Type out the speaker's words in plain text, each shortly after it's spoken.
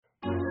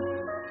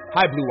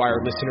Hi, Blue Wire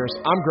listeners.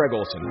 I'm Greg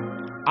Olson.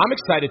 I'm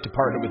excited to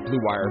partner with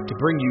Blue Wire to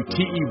bring you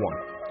TE1,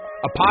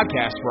 a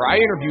podcast where I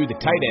interview the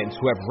tight ends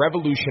who have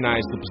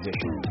revolutionized the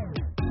position.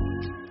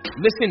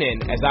 Listen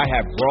in as I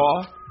have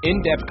raw,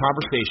 in-depth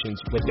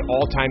conversations with the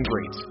all-time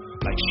greats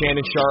like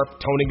Shannon Sharpe,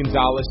 Tony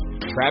Gonzalez,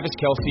 Travis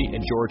Kelce, and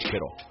George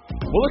Kittle.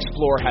 We'll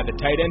explore how the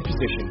tight end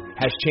position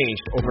has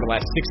changed over the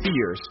last 60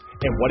 years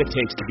and what it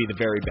takes to be the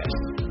very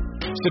best.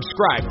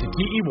 Subscribe to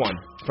TE1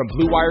 from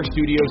Blue Wire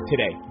Studios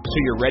today so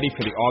you're ready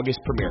for the August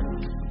premiere.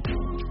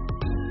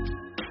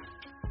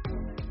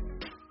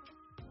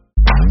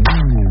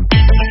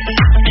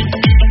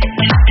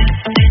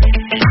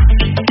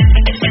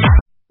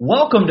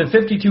 Welcome to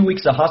 52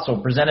 Weeks of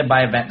Hustle presented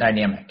by Event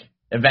Dynamic.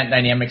 Event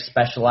Dynamic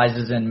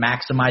specializes in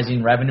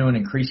maximizing revenue and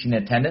increasing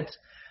attendance.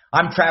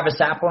 I'm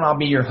Travis Apple, and I'll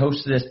be your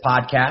host of this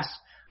podcast.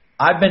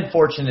 I've been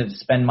fortunate to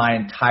spend my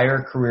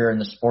entire career in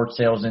the sports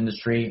sales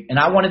industry, and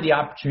I wanted the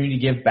opportunity to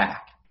give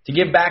back. To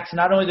give back to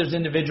not only those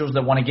individuals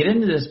that want to get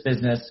into this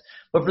business,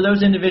 but for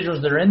those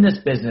individuals that are in this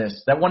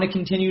business that want to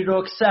continue to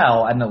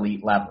excel at an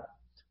elite level.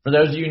 For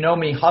those of you who know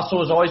me,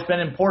 hustle has always been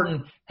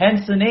important,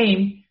 hence the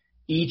name.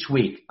 Each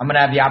week, I'm going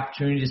to have the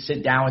opportunity to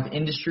sit down with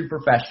industry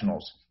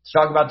professionals to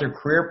talk about their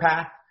career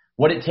path,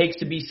 what it takes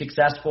to be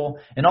successful,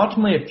 and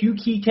ultimately a few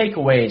key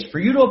takeaways for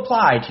you to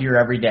apply to your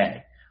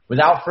everyday.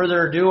 Without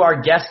further ado,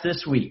 our guest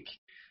this week.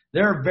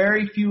 There are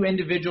very few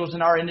individuals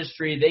in our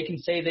industry they can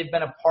say they've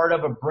been a part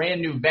of a brand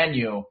new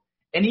venue,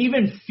 and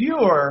even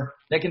fewer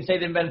that can say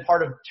they've been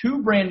part of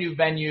two brand new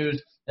venues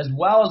as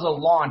well as a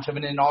launch of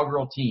an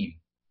inaugural team.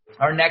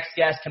 Our next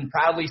guest can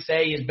proudly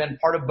say he has been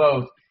part of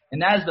both,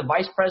 and that is the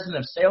Vice President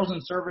of Sales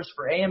and Service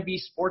for A&B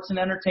Sports and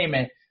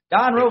Entertainment,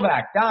 Don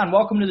Rovac. Don,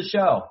 welcome to the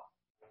show.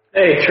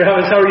 Hey,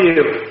 Travis, how are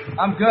you?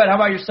 I'm good. How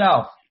about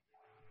yourself?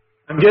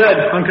 I'm good.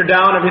 Hunkered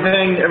down.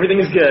 Everything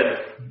is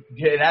good.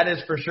 Yeah, that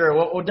is for sure.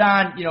 Well,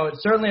 Don,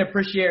 certainly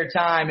appreciate your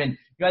time. And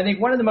I think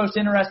one of the most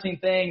interesting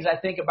things I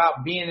think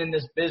about being in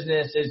this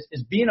business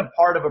is being a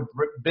part of a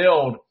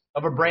build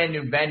of a brand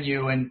new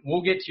venue. And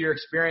we'll get to your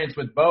experience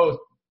with both.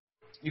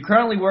 You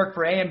currently work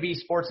for A&B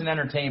Sports and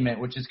Entertainment,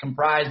 which is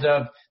comprised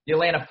of the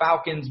Atlanta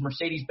Falcons,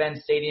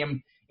 Mercedes-Benz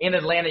Stadium, and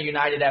Atlanta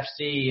United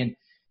FC. And,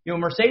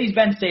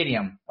 Mercedes-Benz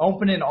Stadium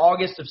opened in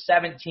August of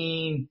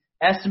 17.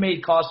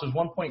 Estimated cost was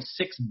 $1.6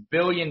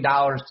 billion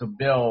to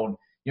build.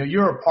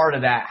 You're a part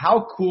of that.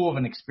 How cool of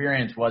an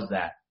experience was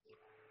that?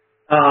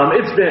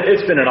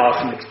 It's been an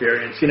awesome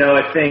experience.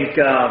 I think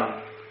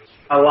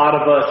a lot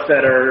of us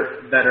that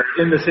are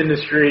in this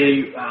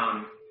industry,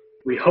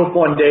 we hope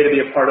one day to be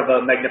a part of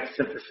a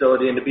magnificent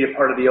facility and to be a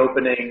part of the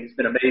opening. It's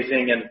been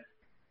amazing,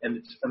 and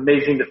it's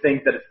amazing to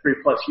think that it's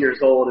 3+ years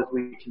old as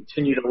we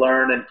continue to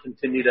learn and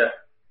continue to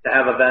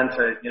have events.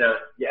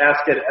 You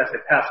ask it as a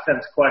past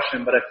tense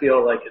question, but I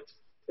feel like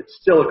it's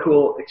still a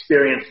cool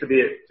experience to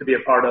be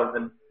a part of,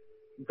 and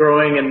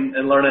growing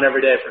and learning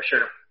every day for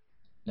sure.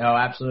 No,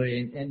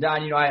 absolutely. And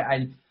Don,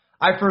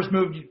 I first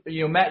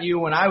met you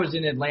when I was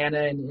in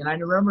Atlanta, and I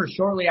remember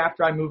shortly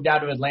after I moved out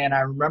to Atlanta,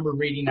 I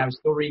was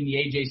still reading the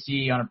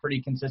AJC on a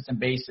pretty consistent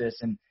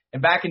basis. And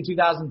back in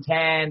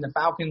 2010, the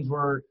Falcons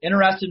were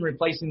interested in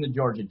replacing the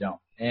Georgia Dome.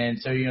 And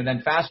so,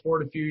 then fast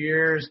forward a few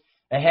years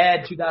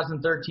ahead,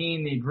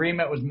 2013, the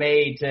agreement was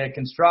made to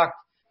construct,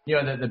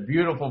 the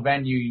beautiful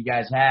venue you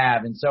guys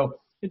have. And so,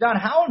 Don,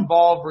 how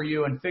involved were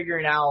you in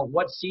figuring out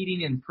what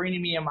seating and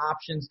premium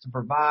options to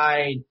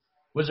provide?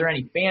 Was there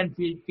any fan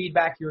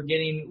feedback you were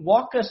getting?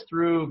 Walk us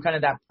through kind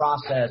of that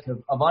process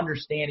of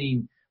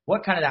understanding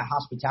what kind of that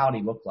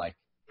hospitality looked like.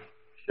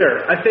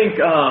 Sure. I think,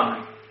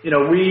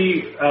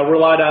 we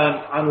relied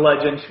on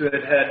legends who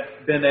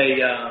had been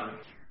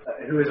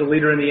who is a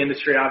leader in the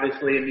industry,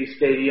 obviously, in these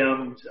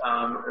stadiums,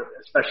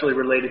 especially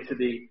related to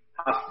the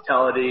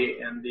hospitality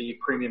and the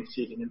premium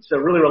seating. And so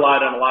really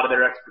relied on a lot of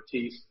their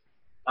expertise.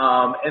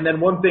 And then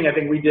one thing I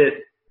think we did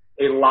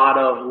a lot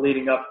of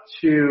leading up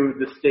to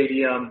the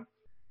stadium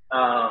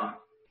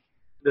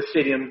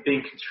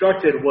being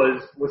constructed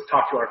was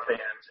talk to our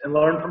fans and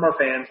learn from our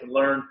fans and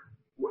learn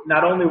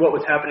not only what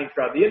was happening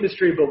throughout the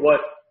industry, but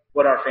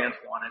what our fans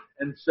wanted.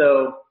 And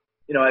so,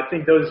 I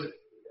think those,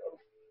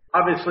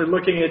 obviously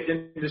looking at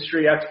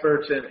industry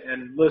experts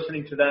and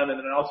listening to them, and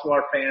then also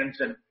our fans,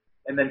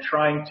 and then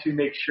trying to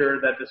make sure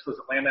that this was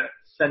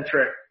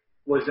Atlanta-centric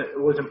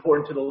was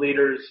important to the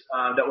leaders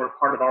that were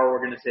part of our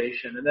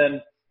organization. And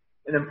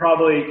then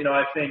probably,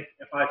 I think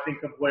if I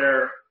think of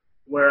where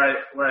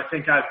I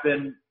think I've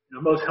been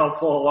most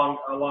helpful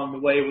along the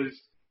way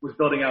was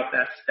building out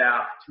that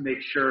staff to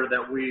make sure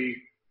that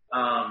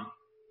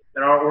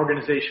that our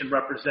organization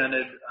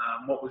represented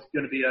what was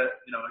going to be a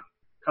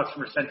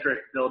customer-centric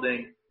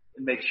building,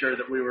 and make sure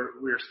that we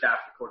were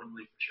staffed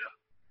accordingly for sure.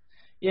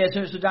 Yeah,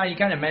 so Don, you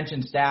kind of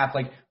mentioned staff.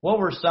 Like, what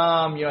were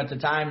some, at the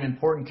time,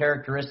 important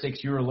characteristics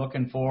you were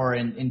looking for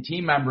in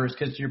team members?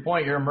 Because to your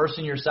point, you're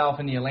immersing yourself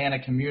in the Atlanta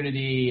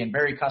community and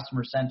very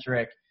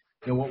customer-centric.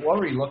 What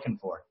were you looking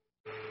for?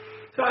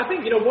 So I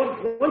think,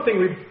 one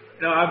thing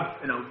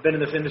I've been in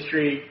this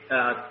industry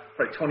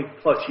for 20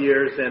 plus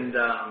years, and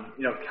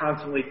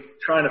constantly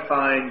trying to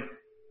find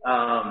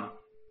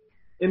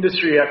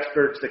industry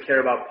experts that care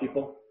about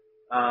people.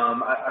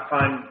 I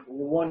find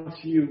once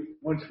you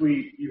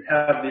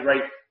have the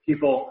right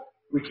people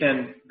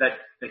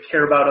that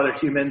care about other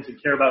humans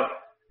and care about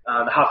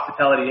the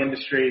hospitality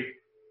industry,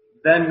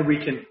 then we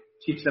can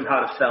teach them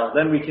how to sell.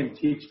 Then we can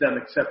teach them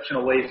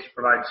exceptional ways to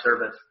provide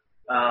service.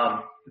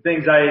 The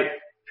things I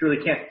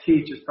truly can't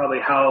teach is probably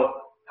how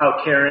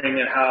caring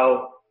and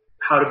how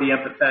to be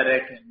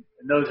empathetic,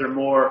 and those are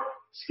more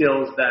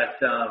skills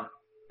that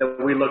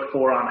we look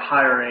for on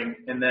hiring,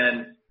 and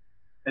then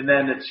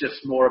it's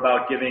just more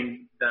about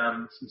giving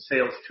them some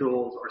sales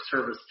tools or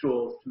service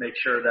tools to make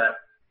sure that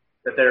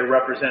they're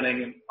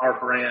representing our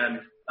brand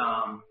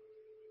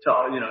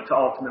to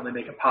ultimately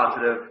make a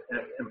positive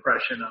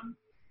impression on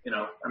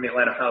the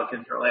Atlanta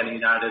Falcons or Atlanta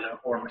United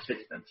or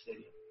Mercedes-Benz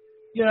Stadium.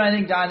 I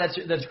think, Don,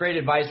 that's great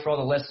advice for all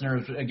the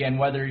listeners. Again,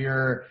 whether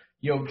you're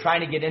trying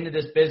to get into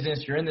this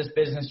business, you're in this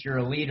business, you're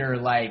a leader,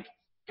 like,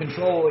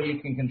 control what you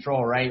can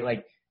control, right?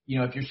 Like,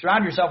 if you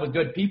surround yourself with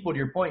good people, to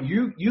your point,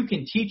 you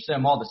can teach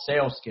them all the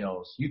sales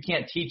skills. You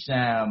can't teach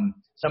them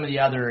some of the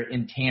other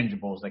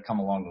intangibles that come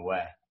along the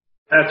way.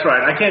 That's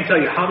right. I can't tell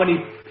you how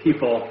many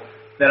people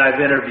that I've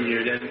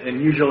interviewed,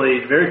 and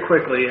usually very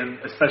quickly, and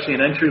especially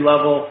in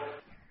entry-level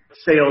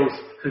sales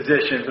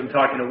positions, I'm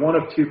talking to one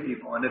of two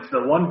people, and it's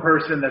the one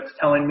person that's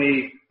telling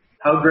me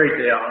how great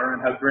they are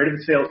and how great of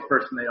a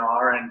salesperson they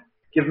are, and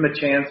give them a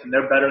chance, and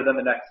they're better than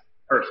the next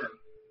person.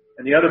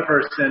 And the other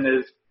person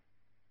is,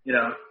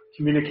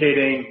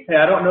 communicating, hey,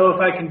 I don't know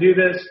if I can do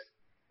this,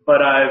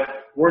 but I've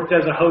worked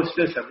as a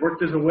hostess, I've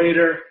worked as a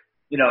waiter,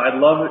 I'd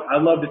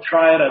love to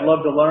try it, I'd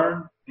love to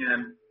learn,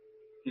 and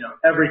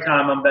every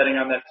time I'm betting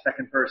on that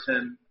second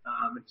person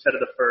instead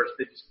of the first.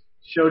 They just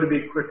show to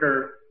be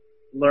quicker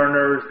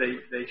learners.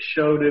 They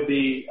show to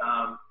be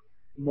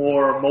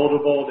more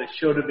moldable. They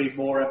show to be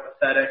more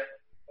empathetic,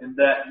 and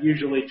that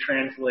usually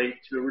translates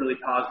to a really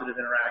positive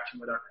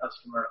interaction with our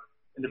customer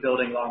into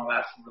building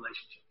long-lasting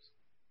relationships.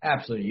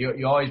 Absolutely.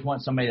 You always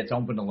want somebody that's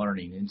open to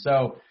learning. And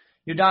so,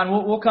 Don,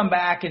 we'll come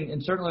back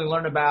and certainly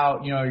learn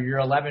about, your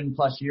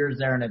 11-plus years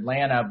there in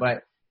Atlanta,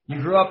 but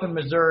you grew up in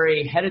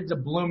Missouri, headed to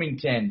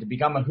Bloomington to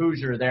become a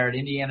Hoosier there at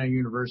Indiana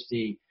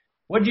University.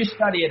 What did you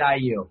study at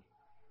IU?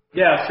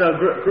 Yeah, so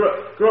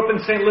grew up in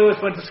St. Louis,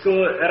 went to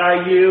school at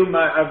IU.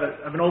 I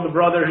have an older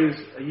brother who's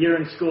a year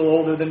in school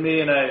older than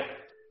me, and I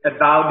had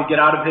vowed to get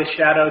out of his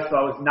shadow, so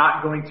I was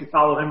not going to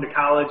follow him to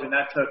college, and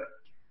that took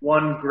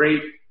one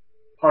great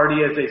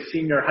party as a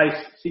senior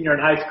in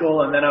high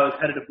school, and then I was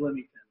headed to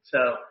Bloomington.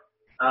 So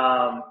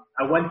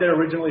I went there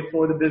originally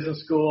for the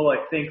business school.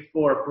 I think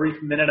for a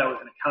brief minute I was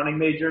an accounting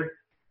major,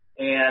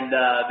 and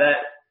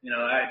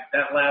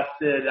that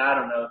lasted,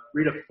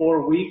 3 to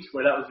 4 weeks,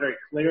 where that was very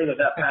clear that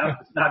path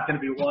was not going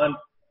to be one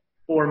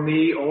for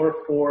me or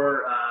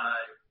for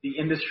the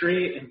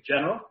industry in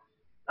general.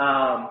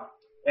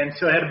 And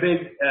so I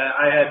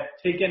had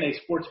taken a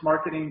sports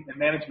marketing and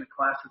management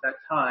class at that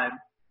time,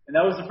 and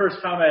that was the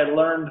first time I had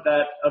learned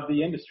that of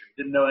the industry.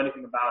 Didn't know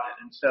anything about it.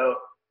 And so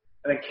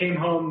I came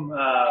home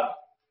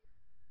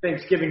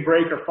Thanksgiving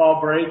break or fall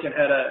break and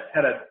had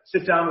a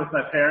sit down with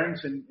my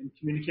parents and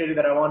communicated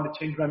that I wanted to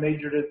change my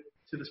major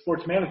to the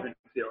sports management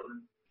field.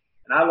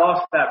 And I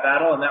lost that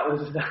battle, and that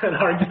was an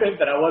argument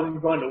that I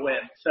wasn't going to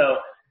win. So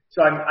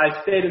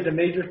I stayed as a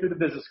major through the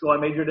business school. I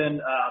majored in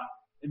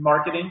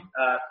marketing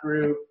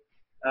through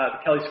the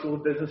Kelley School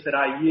of Business at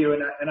IU,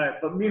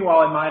 but meanwhile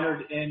I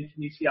minored in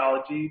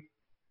kinesiology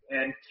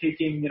and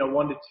taking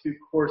 1 to 2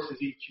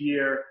 courses each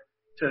year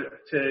to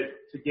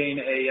gain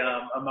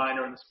a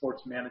minor in the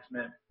sports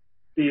management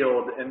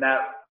field, and that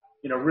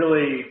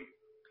really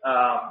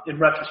in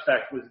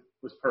retrospect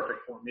was perfect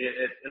for me.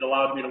 It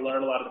allowed me to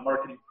learn a lot of the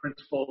marketing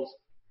principles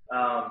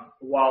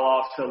while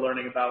also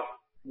learning about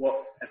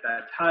what at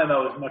that time I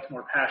was much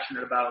more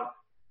passionate about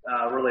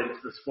related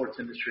to the sports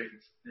industry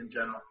in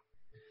general.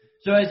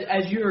 So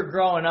as you were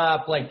growing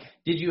up,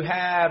 did you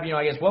have,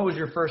 what was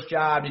your first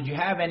job? Did you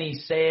have any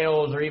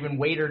sales or even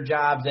waiter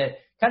jobs that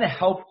kind of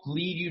helped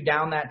lead you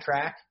down that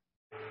track?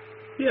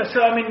 Yeah, so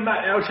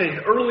I would say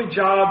early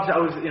jobs, I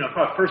was,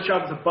 probably first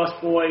job as a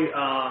busboy.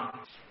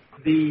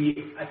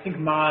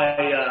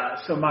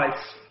 My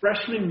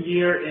freshman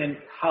year in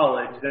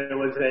college, there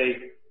was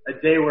a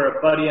day where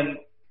a buddy and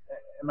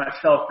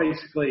myself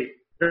basically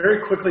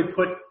very quickly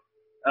put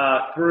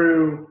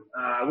through,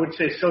 I would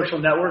say social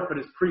network, but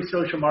it's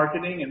pre-social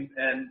marketing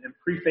and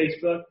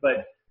pre-Facebook,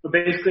 but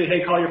basically,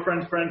 hey, call your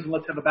friends and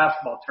let's have a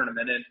basketball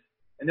tournament.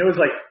 And there was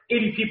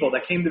 80 people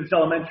that came to this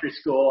elementary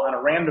school on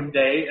a random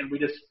day, and we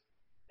just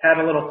had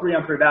a little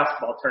 3-on-3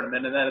 basketball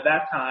tournament. And then at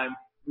that time,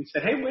 we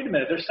said, hey, wait a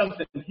minute, there's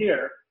something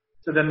here.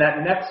 So then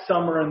that next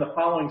summer and the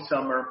following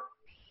summer,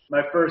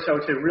 my first, I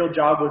would say, real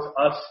job was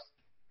us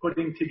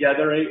putting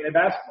together a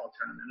basketball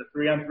tournament, a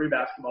 3-on-3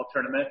 basketball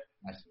tournament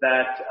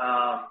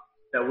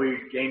that we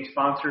gained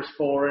sponsors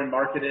for and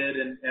marketed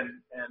and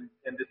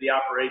did the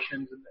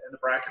operations and the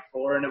bracket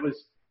for. And it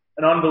was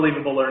an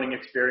unbelievable learning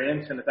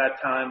experience. And at that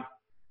time,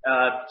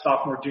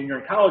 sophomore, junior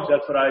in college,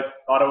 that's what I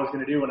thought I was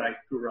going to do when I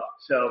grew up.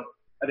 So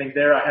I think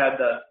there I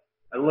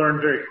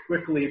learned very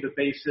quickly the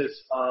basis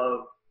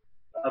of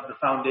the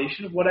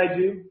foundation of what I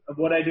do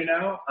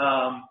now.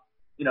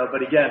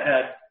 But again,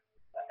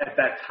 at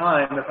that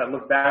time, if I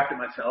look back at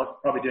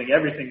myself, probably doing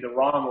everything the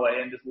wrong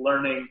way and just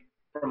learning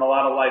from a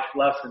lot of life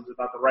lessons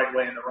about the right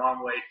way and the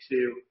wrong way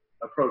to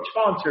approach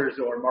sponsors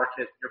or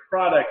market your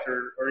product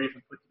or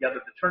even put together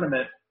the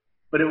tournament.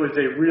 But it was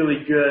a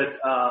really good,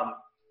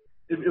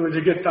 it was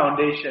a good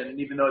foundation. And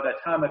even though at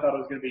that time I thought I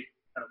was going to be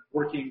kind of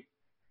working,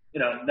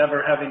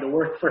 never having to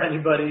work for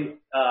anybody,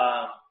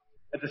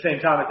 at the same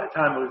time, at that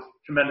time, it was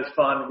tremendous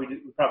fun. We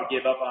probably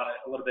gave up on it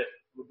a little bit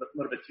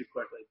too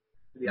quickly.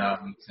 Yeah,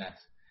 makes sense.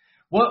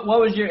 What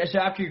was so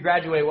after you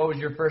graduate, what was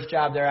your first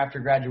job there after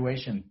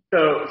graduation?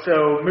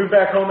 So moved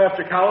back home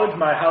after college.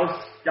 My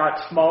house got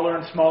smaller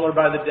and smaller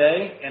by the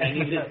day, and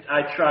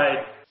I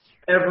tried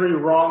every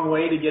wrong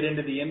way to get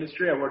into the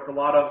industry. I worked a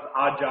lot of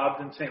odd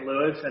jobs in St.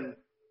 Louis, and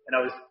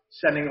I was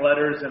sending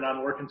letters and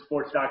on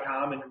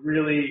workingsports.com and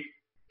really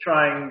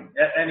trying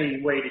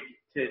any way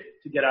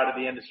to get out of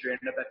the industry.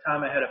 And at that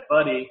time, I had a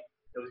buddy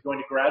that was going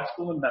to grad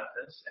school in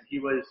Memphis, and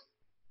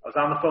I was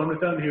on the phone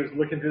with him. He was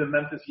looking through the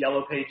Memphis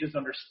Yellow Pages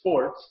under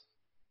sports.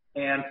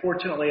 And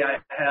fortunately,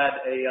 I had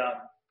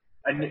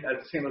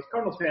as a St. Louis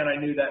Cardinals fan, I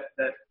knew that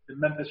the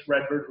Memphis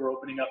Redbirds were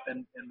opening up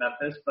in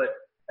Memphis. But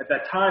at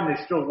that time,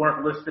 they still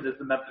weren't listed as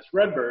the Memphis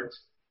Redbirds.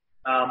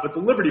 But the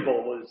Liberty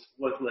Bowl was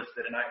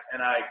listed.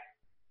 And I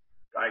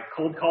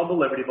cold called the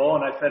Liberty Bowl,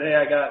 and I said, hey,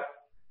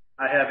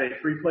 I have a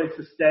free place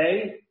to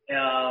stay,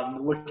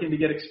 looking to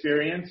get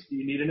experience. Do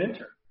you need an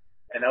intern?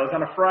 And that was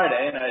on a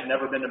Friday, and I had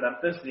never been to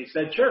Memphis. And he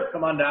said, sure,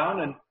 come on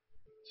down and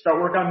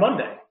start work on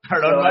Monday.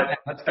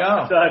 Let's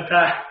go. So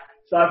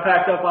I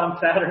packed up on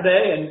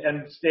Saturday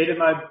and stayed at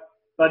my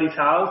buddy's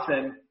house,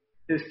 and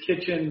his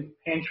kitchen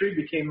pantry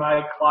became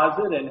my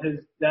closet, and his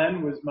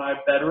den was my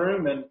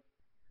bedroom. And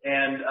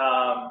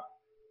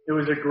it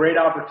was a great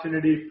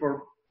opportunity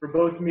for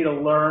both of me to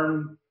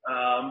learn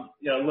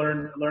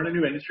a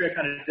new industry. I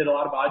kind of did a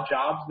lot of odd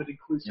jobs, but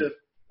inclusive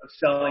of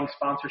selling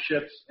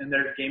sponsorships in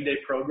their game day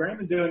program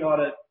and doing a lot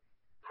of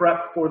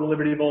prep for the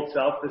Liberty Bowl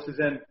itself. This is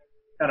in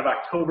kind of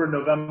October,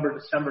 November,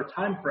 December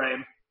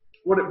timeframe.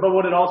 But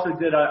what it also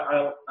did,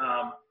 I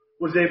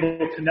was able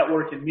to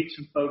network and meet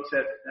some folks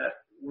that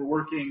were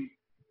working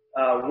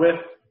with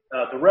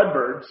the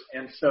Redbirds.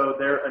 And so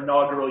their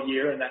inaugural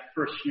year and that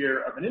first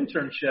year of an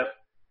internship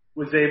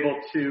was able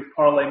to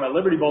parlay my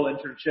Liberty Bowl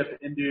internship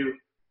into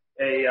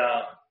a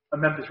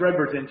Memphis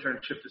Redbirds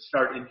internship to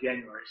start in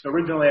January. So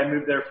originally I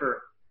moved there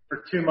for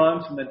 2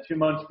 months, and then 2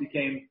 months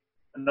became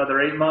another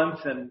 8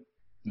 months. And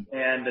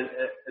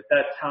at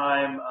that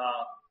time,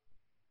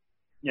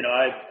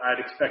 I'd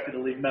expected to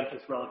leave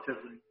Memphis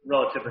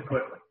relatively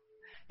quickly.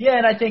 Yeah,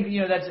 and I think,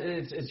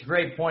 it's a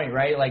great point,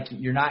 right? Like,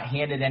 you're not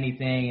handed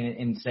anything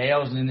in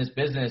sales and in this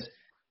business.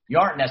 You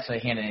aren't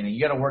necessarily handed anything.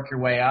 You got to work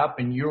your way up,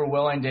 and you were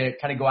willing to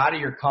kind of go out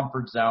of your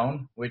comfort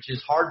zone, which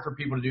is hard for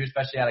people to do,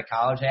 especially out of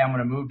college. Hey, I'm going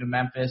to move to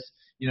Memphis,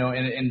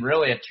 in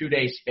really a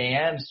 2-day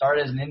span, start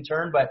as an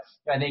intern. But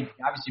I think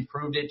obviously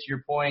proved it. To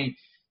your point,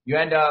 you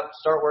end up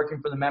start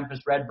working for the Memphis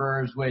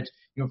Redbirds, which,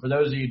 for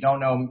those of you who don't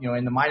know,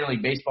 in the minor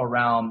league baseball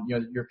realm,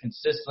 you're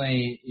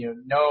consistently,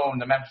 known.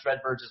 The Memphis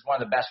Redbirds is one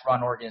of the best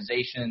run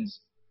organizations,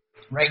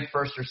 ranked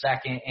first or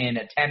second in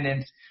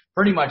attendance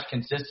pretty much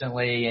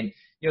consistently. And,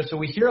 so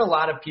we hear a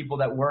lot of people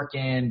that work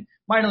in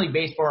minor league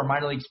baseball or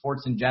minor league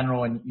sports in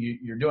general, and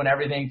you're doing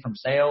everything from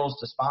sales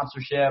to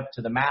sponsorship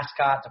to the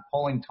mascot to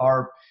pulling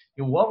tarp.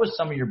 What was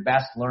some of your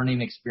best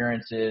learning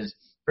experiences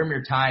from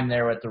your time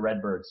there with the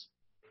Redbirds?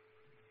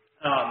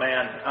 Oh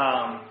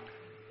man,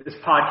 this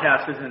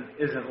podcast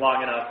isn't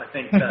long enough, I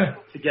think,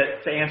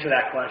 to answer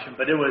that question.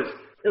 But it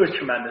was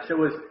tremendous. It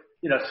was,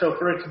 so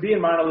for it to be in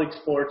minor league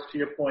sports, to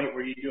your point,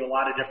 where you do a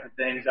lot of different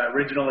things. I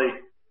originally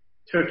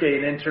took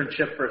an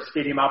internship for a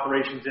stadium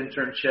operations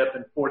internship,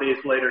 and 4 days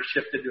later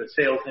shifted to a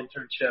sales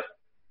internship,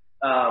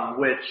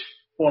 which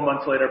 4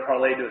 months later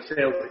parlayed to a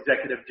sales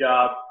executive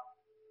job.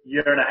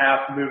 Year and a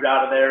half, moved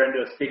out of there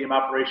into a stadium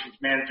operations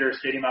manager,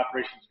 stadium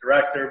operations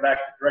director, back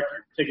to director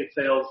of ticket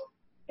sales,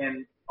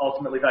 and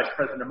ultimately vice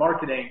president of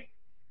marketing.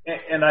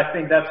 And I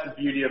think that's the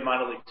beauty of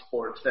minor league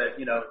sports, that,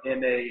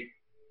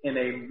 in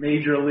a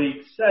major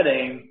league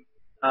setting,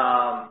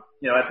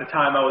 at the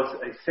time I was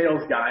a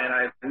sales guy, and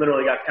I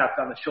literally got tapped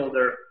on the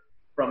shoulder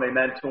from a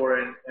mentor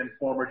and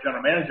former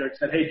general manager and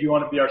said, hey, do you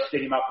want to be our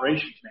stadium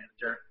operations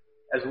manager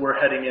as we're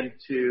heading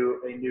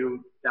into a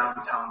new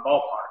downtown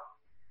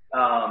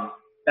ballpark?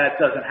 That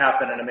doesn't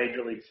happen in a major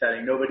league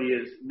setting. Nobody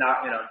is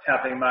not,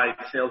 tapping my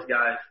sales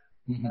guys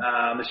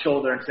on the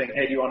shoulder and saying,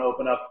 hey, do you want to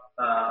open up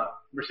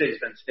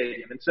Mercedes-Benz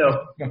Stadium? And so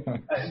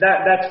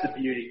that's the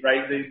beauty,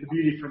 right? The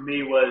beauty for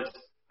me was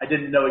I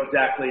didn't know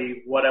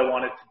exactly what I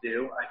wanted to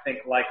do. I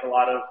think like a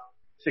lot of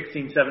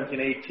 16, 17,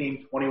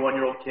 18,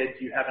 21-year-old kids,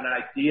 you have an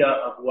idea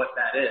of what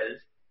that is.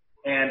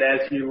 And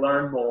as you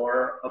learn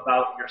more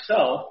about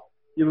yourself,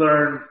 you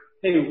learn,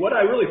 hey, what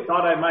I really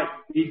thought I might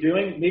be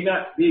doing may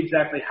not be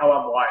exactly how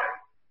I'm wired.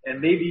 And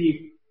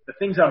maybe the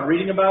things I'm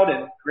reading about,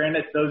 and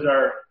granted, those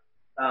are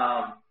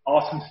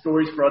awesome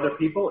stories for other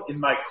people. In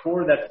my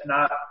core, that's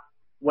not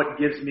what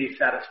gives me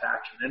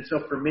satisfaction. And so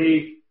for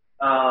me,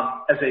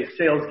 as a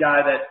sales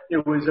guy, that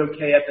it was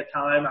okay at the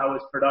time. I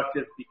was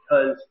productive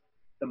because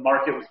the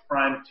market was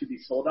primed to be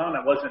sold on.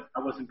 I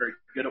wasn't very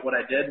good at what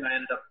I did, and I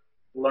ended up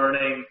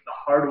learning the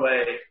hard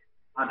way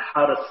on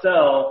how to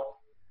sell.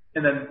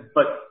 And then,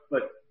 but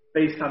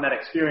based on that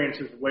experience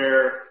is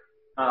where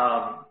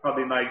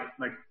probably my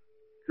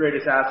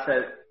greatest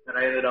asset that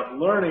I ended up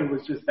learning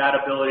was just that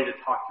ability to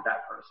talk to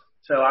that person.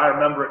 So I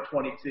remember at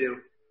 22,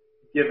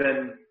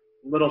 given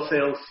little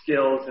sales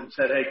skills and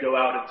said, hey, go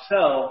out and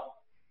sell.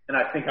 And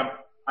I think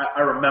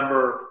I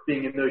remember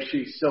being in those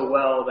shoes so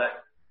well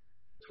that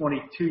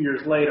 22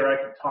 years later, I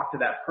can talk to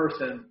that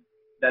person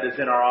that is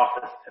in our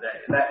office today.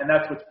 And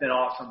that's what's been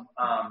awesome.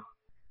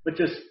 But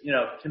just,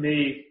 to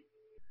me,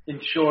 in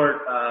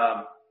short,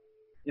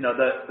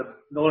 the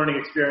learning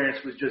experience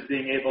was just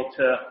being able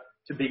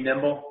to be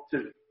nimble,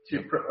 to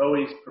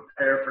always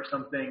prepare for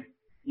something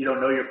you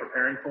don't know you're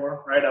preparing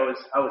for, right? I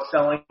was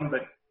selling,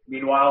 but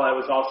meanwhile, I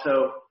was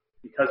also,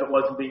 because it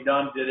wasn't being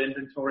done, did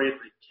inventory at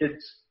the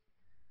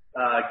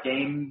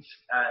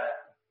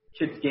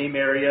kids' game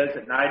areas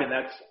at night, and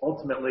that's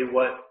ultimately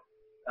why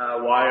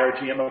our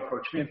GM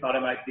approached me and thought I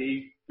might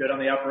be good on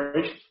the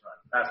operations front.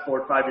 Fast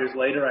forward 5 years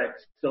later, I'd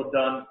still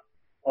done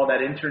all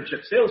that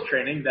internship sales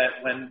training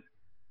that when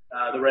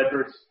the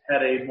Redbirds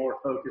had a more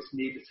focused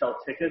need to sell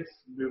tickets,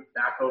 moved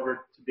back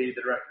over to be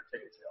the director of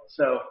ticket sales.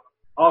 So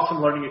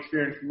awesome learning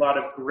experience, a lot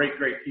of great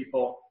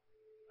people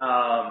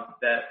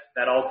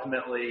that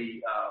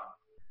ultimately,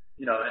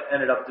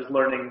 ended up just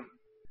learning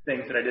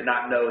things that I did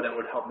not know that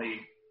would help me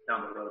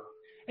down the road.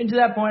 And to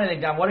that point, I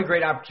think, Don, what a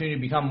great opportunity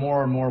to become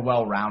more and more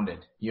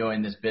well-rounded,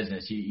 in this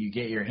business. You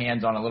get your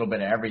hands on a little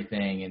bit of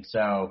everything. And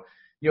so,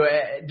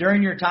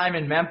 during your time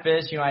in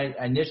Memphis, I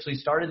initially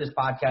started this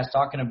podcast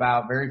talking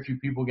about very few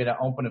people get to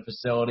open a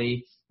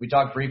facility. We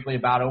talked briefly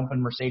about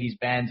open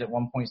Mercedes-Benz at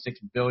 $1.6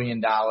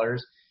 billion.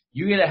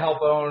 You get to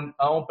help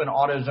open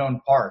AutoZone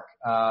Park,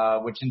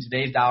 which in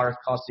today's dollars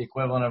costs the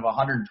equivalent of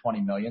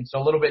 $120 million. So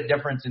a little bit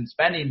difference in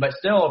spending, but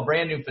still a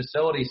brand new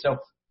facility. So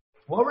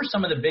what were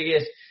some of the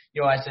biggest,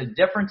 I said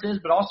differences,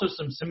 but also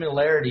some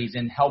similarities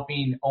in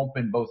helping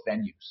open both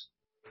venues?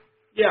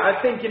 Yeah,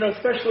 I think,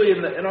 especially in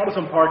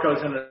AutoZone Park, I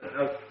was in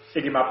a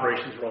stadium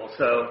operations role.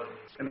 So,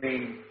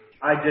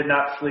 I did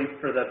not sleep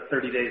for the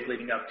 30 days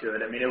leading up to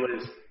it. It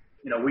was,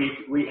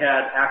 we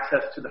had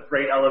access to the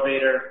freight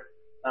elevator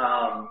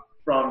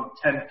from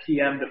 10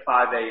 p.m. to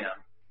 5 a.m.,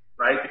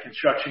 right? The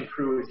construction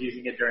crew was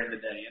using it during the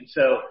day. And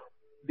so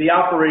the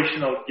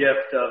operational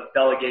gift of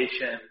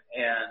delegation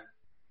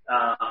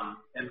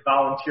and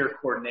volunteer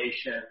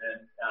coordination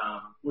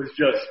was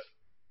just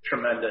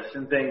tremendous.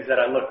 And things that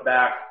I look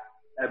back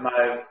at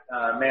my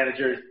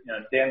managers,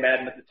 Dan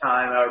Madden at the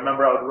time, I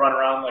remember I would run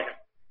around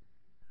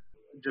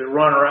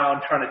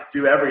trying to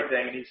do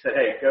everything. And he said,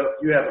 hey, go,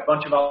 you have a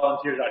bunch of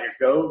volunteers out here.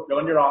 Go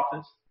in your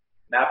office,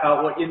 map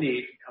out what you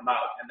need, and come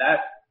out. And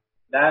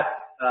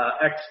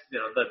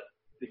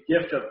the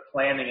gift of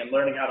planning and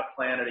learning how to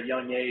plan at a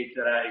young age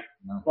that I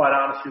quite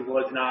honestly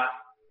was not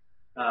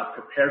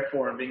prepared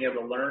for, and being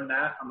able to learn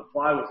that on the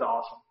fly was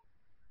awesome.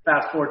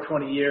 Fast forward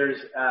 20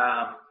 years,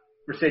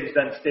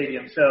 Mercedes-Benz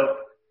Stadium. So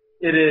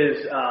it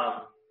is,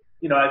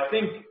 I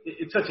think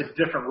it's such a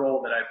different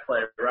role that I play,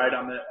 right?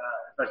 I'm the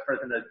vice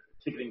president of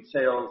ticketing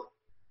sales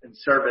and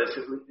service.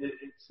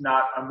 It's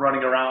not, I'm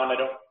running around.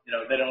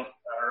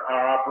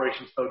 Our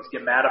operations folks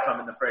get mad if I'm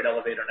in the freight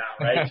elevator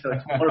now, right? So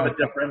it's more of a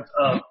difference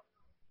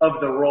of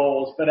the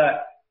roles. But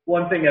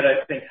one thing that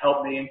I think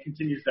helped me and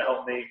continues to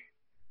help me,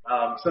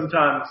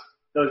 sometimes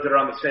those that are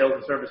on the sales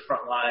and service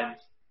front lines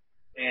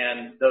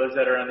and those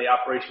that are on the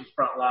operations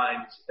front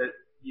lines, that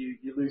you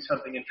lose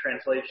something in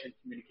translation,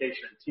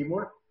 communication, and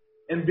teamwork.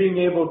 And being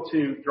able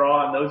to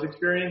draw on those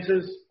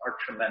experiences are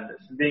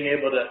tremendous. And being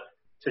able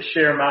to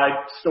share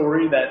my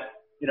story that,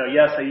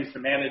 yes, I used to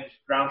manage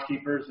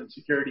groundskeepers and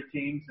security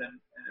teams and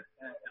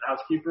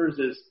housekeepers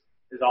is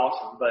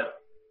awesome. But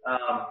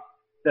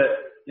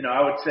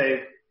I would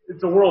say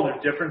it's a world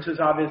of differences,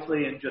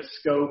 obviously, in just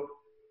scope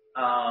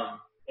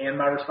and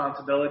my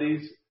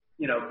responsibilities.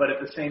 But at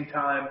the same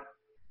time,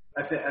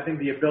 I think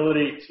the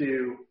ability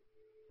to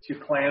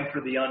plan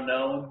for the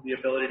unknown, the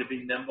ability to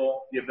be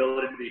nimble, the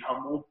ability to be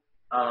humbled,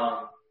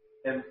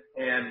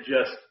 and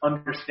just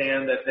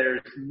understand that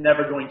there's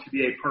never going to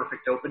be a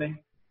perfect opening.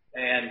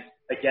 And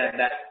again,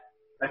 that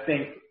I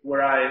think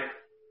where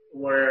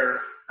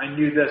I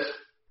knew this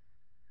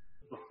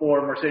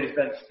before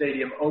Mercedes-Benz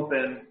Stadium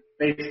opened,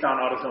 based on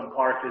AutoZone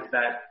Park, is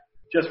that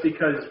just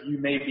because you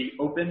may be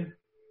open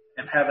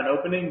and have an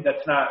opening,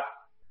 that's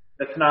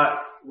not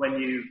when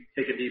you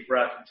take a deep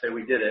breath and say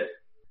we did it.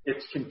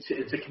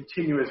 It's a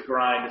continuous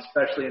grind,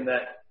 especially in the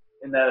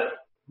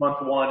month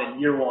one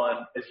and year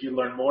one, as you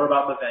learn more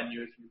about the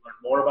venues, you learn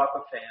more about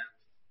the fans,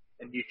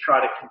 and you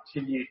try to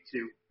continue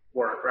to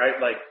work, right?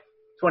 Like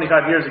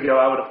 25 years ago,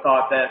 I would have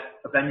thought that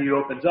a venue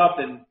opens up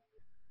and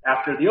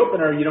after the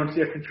opener, you don't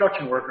see a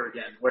construction worker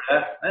again, where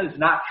that is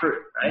not true,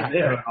 right?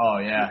 Oh,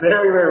 yeah.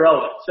 Very, very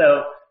relevant.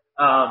 So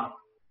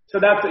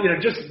that's,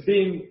 just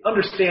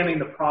understanding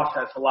the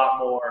process a lot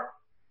more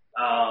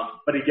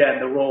But again,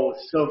 the role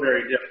was so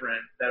very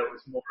different that it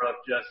was more of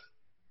just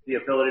the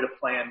ability to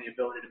plan, the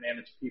ability to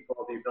manage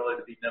people, the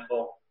ability to be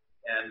nimble,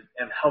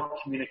 and help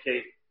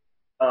communicate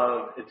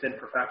of its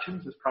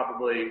imperfections is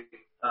probably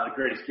the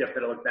greatest gift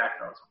that I look back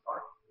on so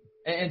far.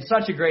 And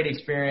such a great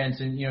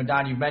experience. And,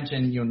 Don, you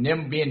mentioned,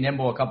 being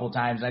nimble a couple of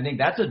times. I think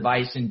that's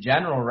advice in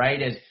general,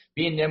 right? Is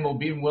being nimble,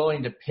 being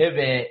willing to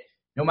pivot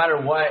no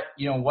matter what,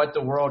 what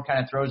the world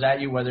kind of throws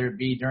at you, whether it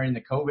be during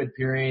the COVID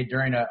period,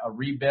 during a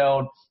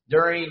rebuild,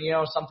 during,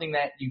 something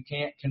that you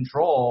can't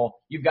control.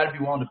 You've got to be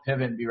willing to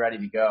pivot and be ready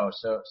to go.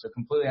 So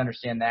completely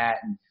understand that.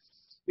 And,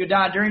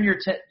 Don, during your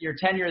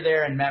tenure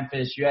there in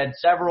Memphis, you had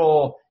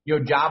several,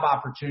 job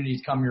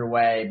opportunities come your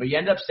way, but you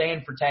ended up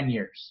staying for 10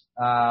 years,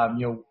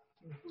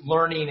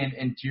 learning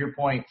and to your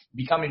point,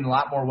 becoming a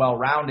lot more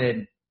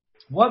well-rounded.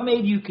 What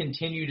made you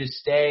continue to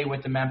stay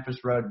with the Memphis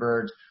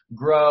Roadbirds,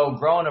 grow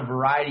in a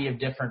variety of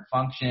different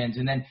functions?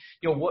 And then,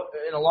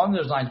 and along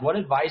those lines, what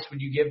advice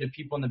would you give to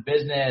people in the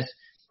business,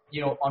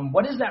 on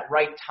what is that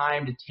right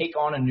time to take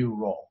on a new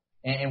role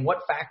and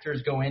what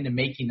factors go into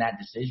making that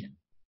decision?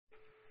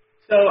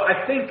 So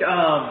I think,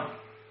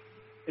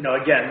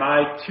 again,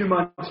 my 2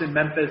 months in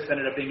Memphis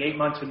ended up being 8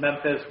 months in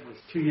Memphis, was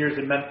 2 years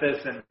in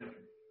Memphis. And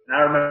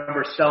I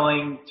remember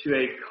selling to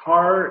a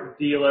car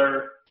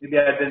dealer. Maybe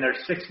I had been there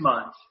 6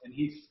 months, and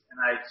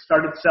I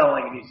started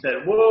selling, and he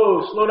said,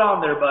 "Whoa, slow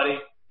down there,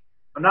 buddy.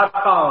 I'm not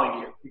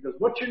following you." He goes,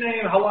 "What's your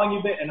name? How long you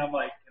been?" And I'm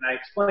like, and I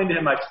explained to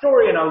him my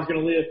story, and I was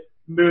going to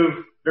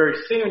move very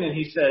soon. And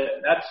he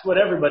said, "That's what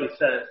everybody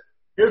says.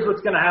 Here's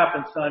what's going to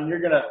happen, son. You're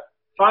going to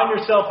find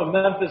yourself a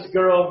Memphis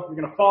girl. You're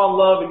going to fall in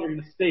love, and you're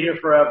going to stay here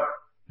forever."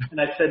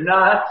 And I said,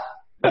 "Nah,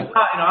 that's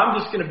not, I'm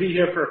just going to be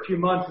here for a few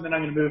months, and then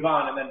I'm going to move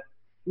on." And then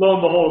lo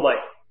and behold,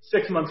 like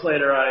 6 months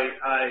later,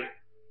 I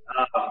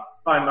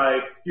find my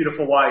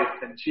beautiful wife,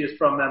 and she is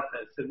from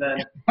Memphis. And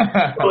then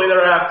shortly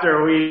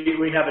thereafter,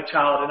 we have a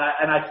child,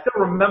 and I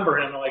still remember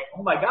him. I'm like,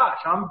 oh my gosh,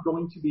 I'm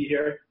going to be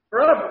here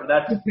forever.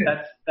 That's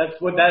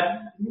what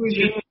that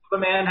genius of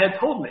a man had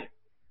told me.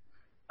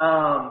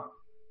 But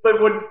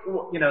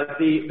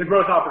the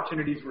growth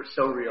opportunities were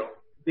so real.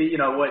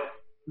 What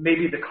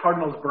maybe the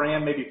Cardinals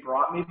brand maybe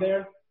brought me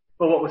there.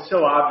 But what was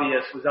so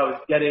obvious was I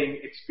was getting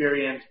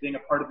experience being a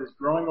part of this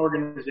growing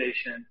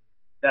organization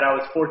that I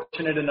was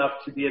fortunate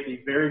enough to be at the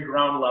very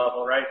ground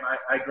level, right?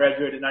 I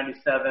graduated in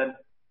 97.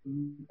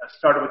 I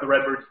started with the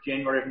Redbirds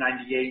January of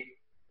 98.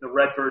 The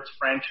Redbirds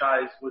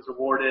franchise was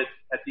awarded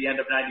at the end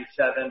of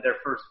 97. Their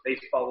first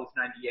baseball was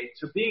 98.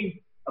 So being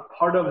a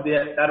part of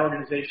that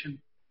organization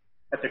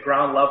at the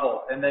ground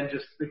level, and then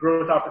just the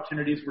growth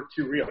opportunities were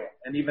too real.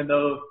 And even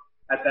though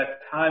at that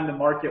time the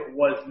market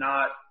was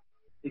not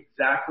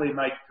exactly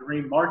my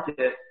dream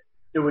market,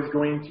 it was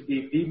going to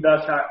be the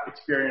best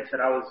experience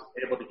that I was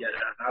able to get.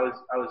 And I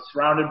was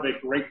surrounded by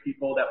great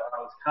people that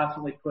I was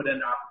constantly put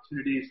in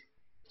opportunities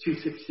to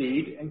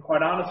succeed. And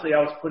quite honestly,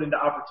 I was put into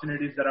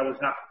opportunities that I was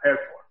not prepared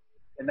for.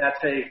 And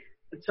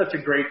it's such a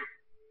great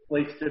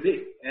place to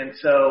be. And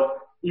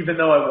so even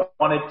though I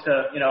wanted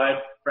to, I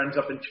had friends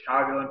up in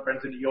Chicago and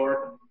friends in New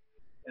York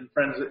and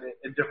friends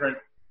in different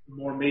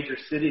more major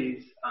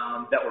cities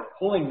that were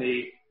pulling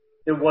me,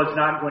 it was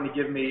not going to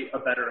give me a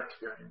better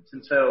experience.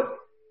 And so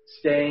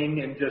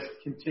staying and just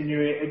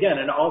continuing again,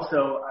 and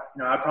also,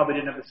 I probably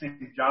didn't have the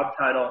same job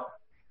title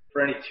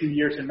for any 2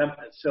 years in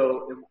Memphis.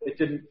 So it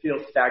didn't feel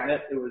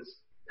stagnant. It was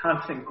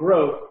constant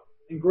growth,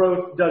 and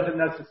growth doesn't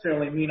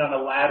necessarily mean on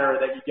a ladder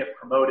that you get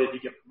promoted.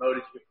 It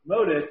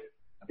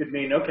could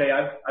mean, okay,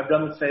 I've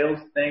done the sales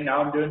thing.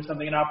 Now I'm doing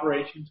something in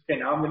operations. Okay,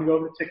 now I'm going to go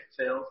over to ticket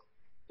sales.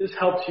 This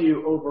helps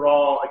you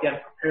overall, again,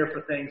 prepare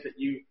for things that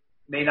you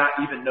may not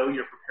even know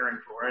you're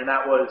preparing for. And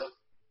that was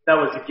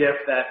a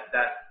gift that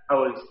I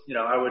was,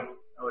 I would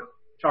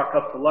chalk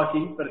up to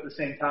lucky, but at the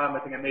same time,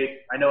 I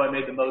know I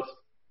made the most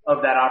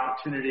of that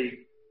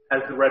opportunity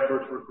as the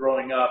Redbirds were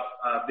growing up,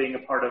 being a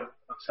part of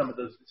some of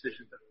those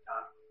decisions at the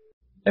time.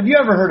 Have you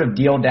ever heard of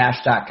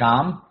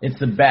DealDash.com? It's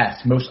the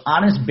best, most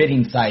honest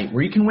bidding site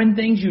where you can win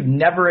things you'd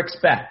never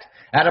expect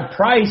at a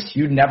price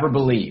you'd never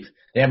believe.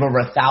 They have over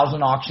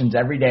 1,000 auctions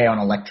every day on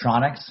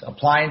electronics,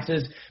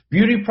 appliances,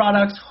 beauty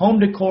products, home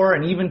decor,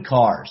 and even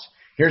cars.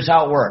 Here's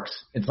how it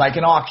works. It's like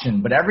an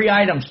auction, but every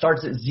item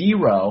starts at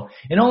zero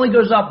and only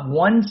goes up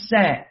 1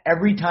 cent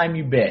every time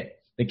you bid.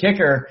 The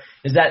kicker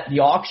is that the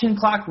auction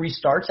clock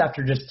restarts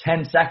after just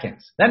 10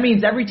 seconds. That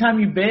means every time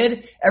you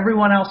bid,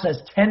 everyone else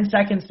has 10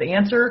 seconds to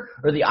answer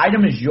or the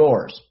item is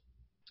yours.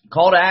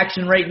 Call to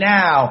action right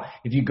now.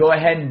 If you go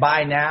ahead and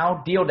buy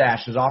now,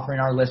 DealDash is offering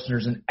our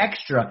listeners an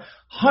extra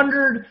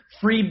 100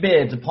 free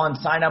bids upon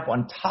sign up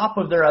on top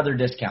of their other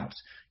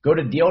discounts. Go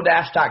to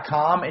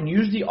DealDash.com and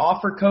use the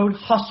offer code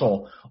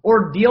HUSTLE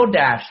or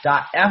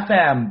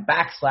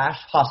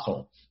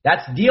DealDash.fm/hustle.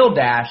 That's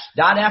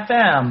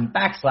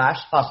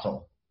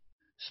DealDash.fm/hustle.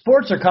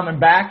 Sports are coming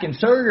back, and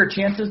so are your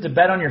chances to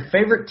bet on your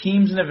favorite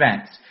teams and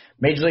events.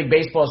 Major League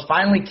Baseball is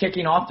finally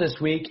kicking off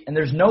this week, and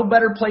there's no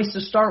better place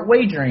to start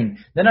wagering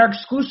than our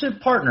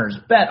exclusive partners,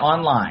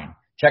 BetOnline.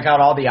 Check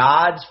out all the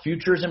odds,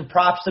 futures, and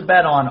props to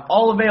bet on,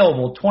 all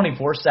available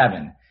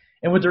 24/7.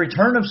 And with the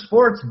return of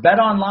sports,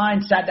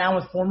 BetOnline sat down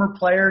with former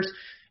players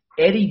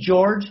Eddie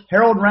George,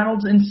 Harold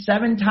Reynolds, and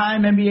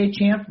 7-time NBA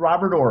champ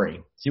Robert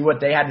Horry. See what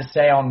they had to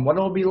say on what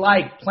it'll be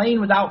like playing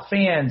without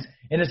fans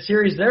in a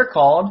series they're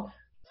called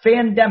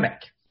Fandemic.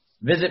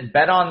 Visit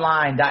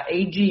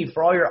betonline.ag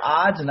for all your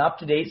odds and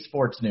up-to-date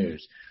sports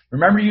news.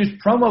 Remember to use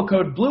promo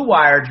code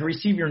BlueWire to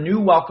receive your new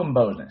welcome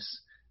bonus.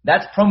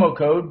 That's promo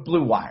code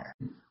BlueWire.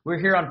 We're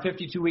here on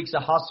 52 Weeks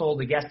of Hustle.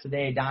 The guest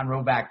today, Don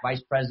Roback,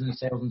 Vice President of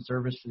Sales and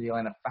Service for the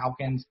Atlanta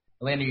Falcons,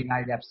 Atlanta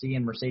United FC,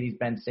 and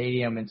Mercedes-Benz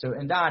Stadium.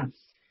 And Don,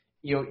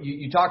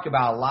 you talked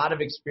about a lot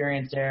of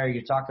experience there.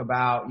 You talk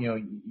about,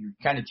 you're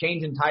kind of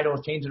changing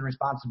titles, changing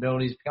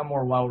responsibilities, become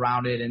more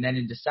well-rounded. And then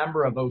in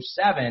December of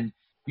 2007,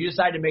 you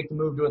decided to make the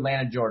move to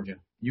Atlanta, Georgia.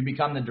 You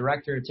become the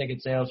director of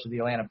ticket sales for the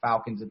Atlanta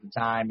Falcons at the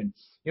time. And,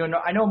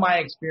 I know my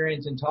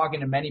experience in talking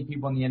to many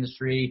people in the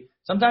industry,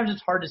 sometimes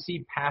it's hard to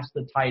see past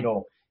the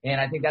title. And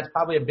I think that's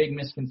probably a big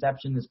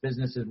misconception in this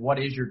business is what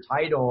is your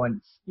title?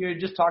 And you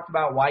just talked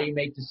about why you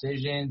make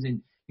decisions.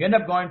 And you end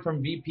up going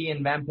from VP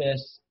in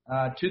Memphis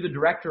to the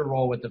director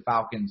role with the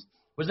Falcons.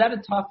 Was that a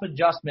tough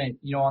adjustment,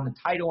 on the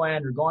title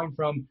end or going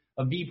from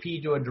a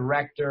VP to a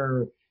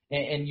director?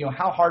 And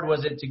how hard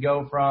was it to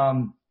go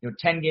from,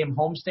 10-game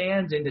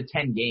homestands into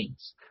 10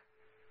 games?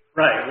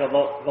 Right.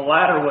 Well, the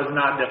latter was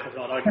not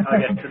difficult. I'll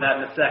get to that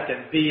in a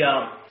second.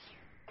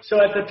 So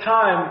at the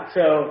time,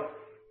 so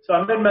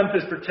I'm in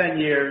Memphis for 10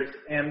 years.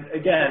 And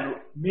again,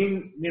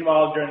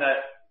 meanwhile, during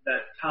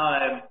that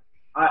time,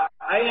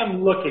 I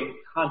am looking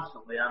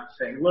constantly. I'm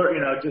saying,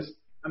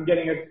 I'm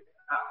getting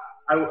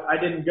I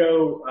didn't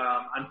go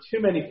on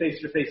too many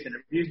face-to-face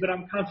interviews, but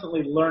I'm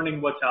constantly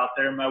learning what's out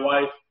there. My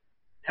wife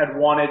had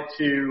wanted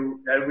to,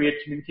 we had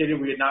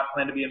communicated we had not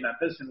planned to be in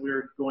Memphis and we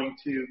were going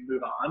to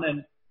move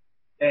on.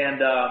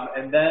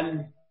 And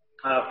then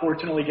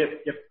fortunately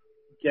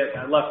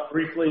I left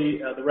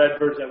briefly the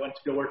Redbirds. I went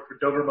to go work for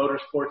Dover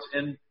Motorsports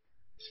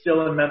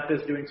still in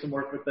Memphis, doing some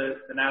work with the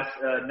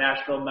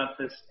Nashville,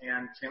 Memphis,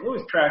 and St.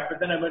 Louis track. But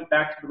then I went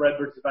back to the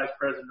Redbirds as Vice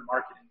President of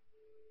Marketing.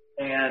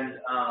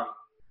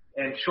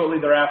 And shortly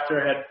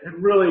thereafter had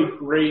really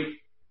great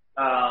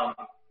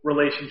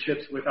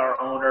relationships with our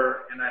owner,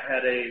 and I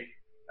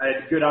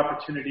had good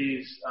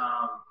opportunities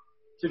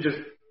to just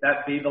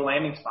that be the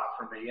landing spot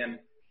for me.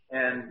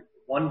 And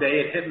one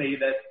day it hit me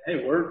that,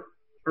 hey, we're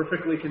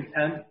perfectly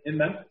content in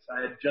Memphis.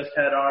 I had just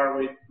had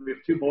we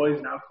have two boys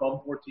now, 12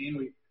 and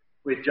 14.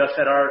 We had just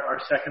had our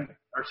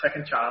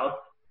second child.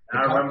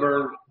 And I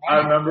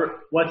remember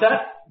what's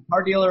that? The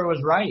car dealer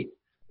was right.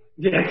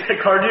 Yeah, the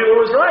car dealer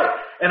was right.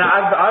 And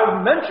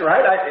I've mentioned,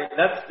 right,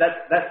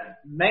 that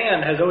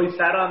man has always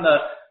sat on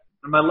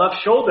my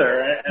left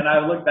shoulder, and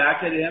I look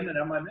back at him and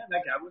I'm like, man,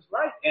 that guy was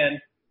right.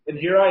 And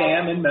here I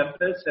am in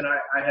Memphis, and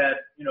I had,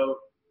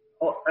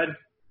 I had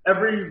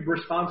every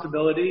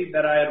responsibility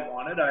that I had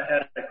wanted. I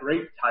had a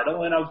great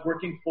title, and I was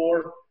working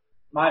for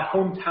my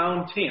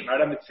hometown team,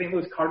 right? I'm a St.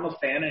 Louis Cardinals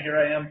fan, and here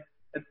I am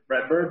at the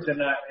Redbirds,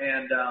 and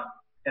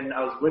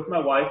I was with my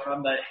wife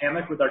on the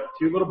hammock with our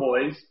two little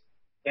boys,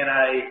 and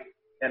I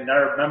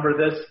remember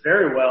this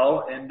very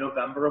well in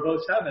November of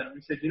 2007.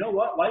 We said, you know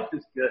what? Life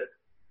is good.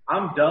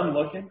 I'm done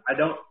looking.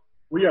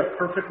 We are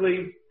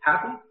perfectly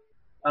happy.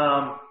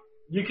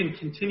 You can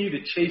continue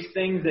to chase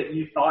things that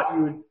you thought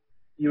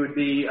you would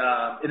be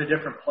in a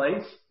different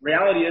place.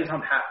 Reality is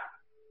I'm happy.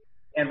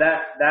 And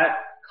that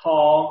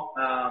call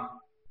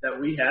that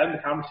we had,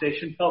 the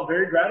conversation felt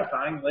very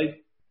gratifying,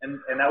 and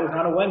that was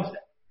on a Wednesday.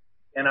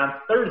 And on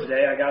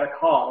Thursday, I got a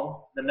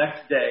call the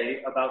next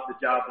day about the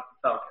job at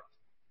the Falcons.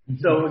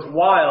 So it was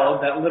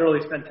wild that literally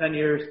spent 10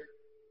 years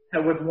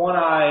with one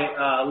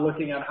eye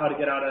looking on how to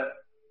get out of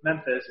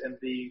Memphis. And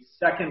the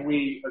second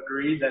we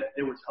agreed that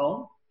it was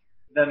home,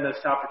 then this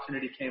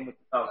opportunity came with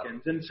the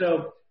Falcons. And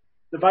so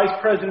the vice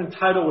president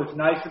title was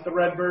nice at the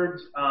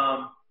Redbirds.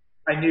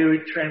 I knew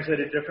it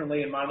translated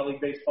differently in minor league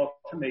baseball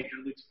to major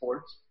league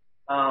sports.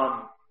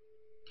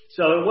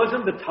 So it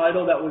wasn't the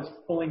title that was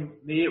pulling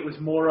me. It was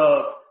more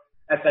of,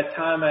 at that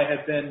time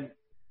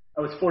I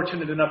was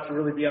fortunate enough to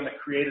really be on the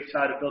creative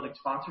side of building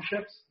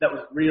sponsorships. That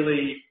was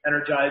really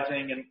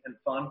energizing and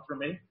fun for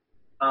me.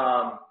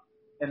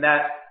 And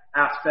that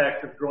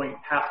aspect of growing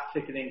past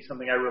ticketing,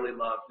 something I really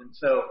loved. And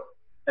so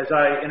as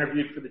I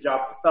interviewed for the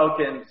job at the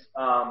Falcons,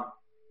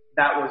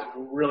 that was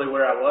really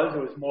where I was.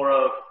 It was more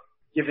of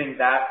giving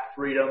that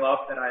freedom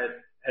up that I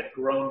had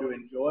grown to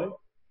enjoy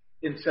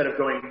instead of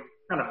going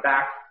kind of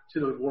back to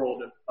the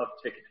world of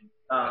ticketing.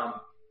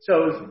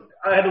 So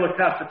I had to look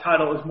past the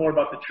title. It was more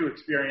about the true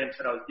experience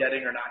that I was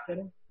getting or not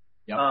getting.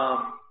 Yep.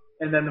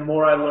 And then the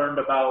more I learned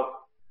about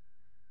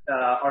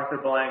Arthur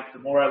Blank, the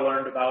more I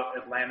learned about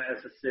Atlanta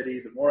as a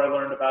city, the more I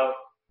learned about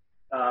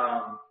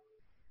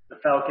the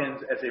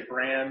Falcons as a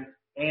brand.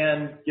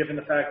 And given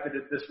the fact that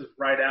this was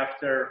right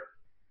after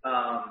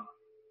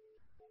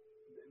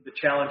the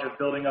challenge of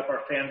building up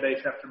our fan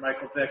base after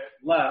Michael Vick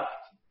left,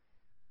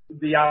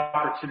 the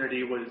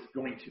opportunity was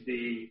going to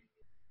be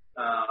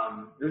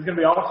it was going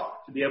to be awesome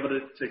to be able to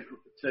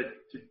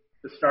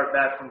start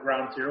that from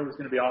ground zero. It was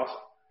going to be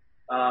awesome.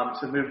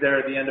 So moved there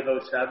at the end of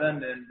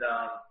 2007,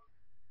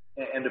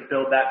 and to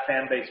build that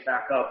fan base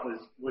back up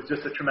was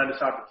just a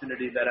tremendous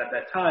opportunity that at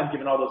that time,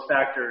 given all those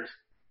factors,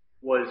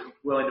 was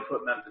willing to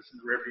put Memphis in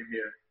the rearview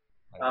mirror.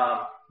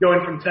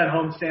 Going from 10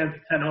 home stands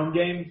to 10 home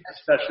games,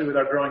 especially with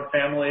our growing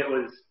family, it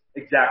was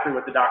exactly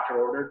what the doctor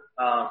ordered.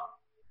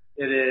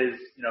 It is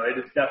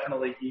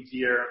definitely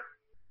easier,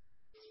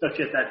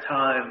 especially at that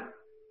time,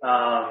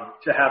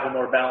 to have a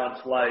more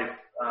balanced life,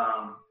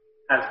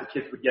 as the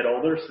kids would get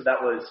older. So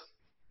that was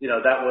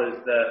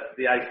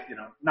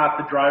not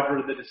the driver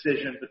of the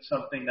decision, but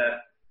something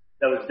that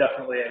was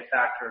definitely a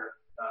factor,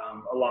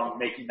 along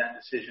making that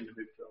decision to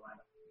move to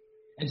Atlanta.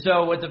 And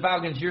so with the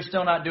Falcons, you're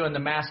still not doing the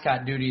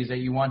mascot duties that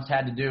you once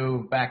had to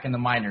do back in the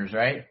minors,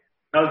 right?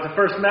 I was the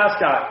first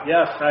mascot.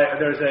 Yes,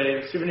 there's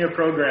a souvenir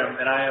program,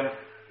 and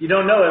you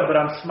don't know it, but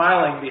I'm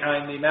smiling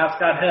behind the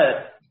mascot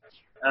head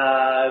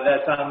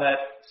that's on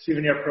that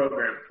souvenir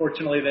program.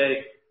 Fortunately,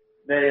 they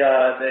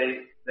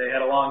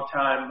had a long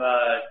time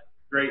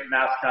great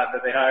mascot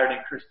that they hired in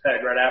Chris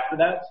Pegg right after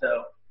that,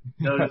 so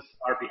those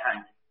are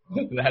behind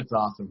me. That's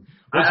awesome.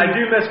 I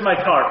do miss my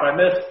tarp.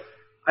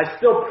 I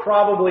still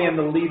probably am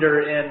the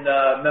leader in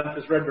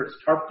Memphis Redbirds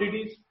tarp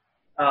duties,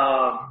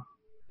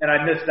 and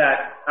I miss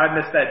that. I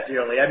miss that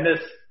dearly. I miss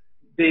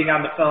being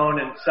on the phone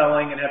and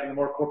selling and having a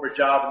more corporate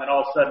job, and then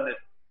all of a sudden at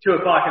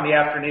 2:00 in the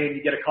afternoon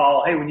you get a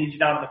call, hey, we need you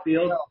down in the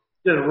field.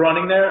 Just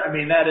running there. I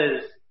mean, that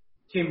is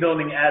team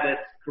building at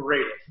its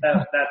greatest.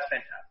 That's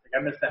fantastic.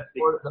 I miss that.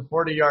 The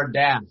 40-yard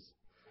dash.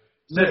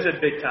 Miss it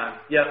big time.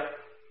 Yep.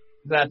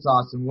 That's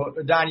awesome. Well,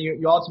 Don,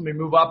 you ultimately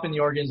move up in the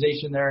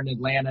organization there in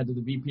Atlanta to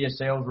the VP of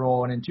sales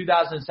role. And in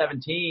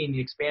 2017, the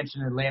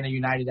expansion of Atlanta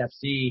United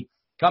FC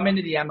come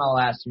into the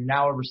MLS. You're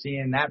now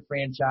overseeing that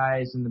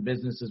franchise and the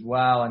business as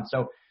well. And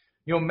so,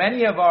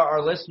 many of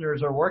our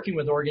listeners are working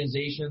with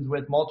organizations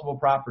with multiple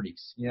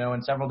properties,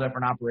 and several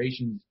different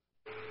operations.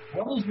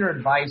 What is your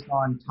advice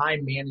on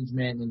time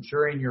management,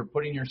 ensuring you're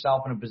putting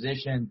yourself in a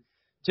position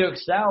to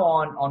excel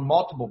on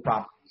multiple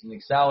properties and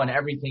excel in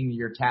everything that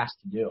you're tasked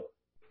to do?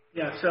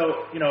 Yeah,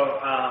 so,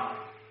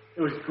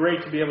 it was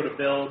great to be able to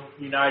build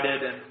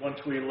United, and once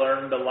we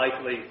learned the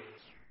likely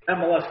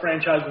MLS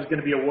franchise was going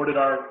to be awarded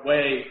our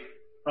way,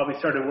 probably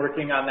started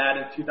working on that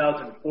in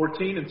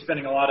 2014 and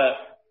spending a lot of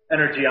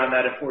energy on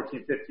that in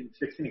 14, 15,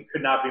 16. And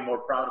could not be more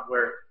proud of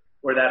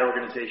where that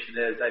organization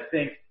is. I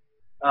think,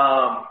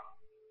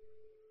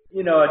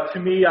 to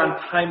me on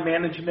time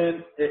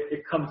management,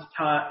 it comes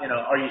time,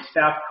 are you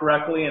staffed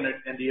correctly and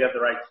do you have the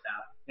right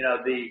staff?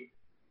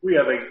 We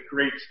have a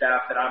great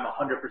staff that I'm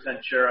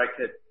 100% sure I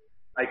could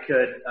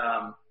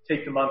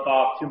take the month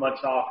off, 2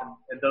 months off,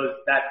 and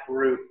that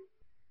group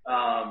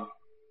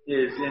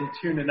is in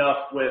tune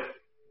enough with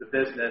the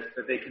business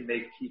that they can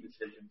make key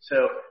decisions.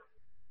 So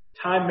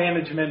time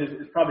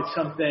management is probably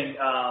something.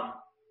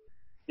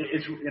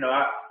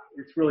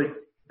 It's really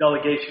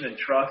delegation and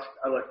trust.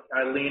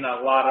 I lean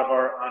a lot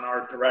on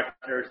our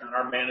directors and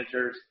our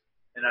managers,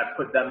 and I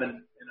put them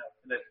in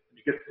a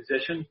good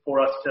position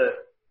for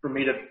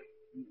me to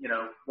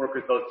work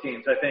with both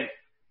teams. I think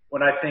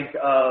when I think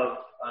of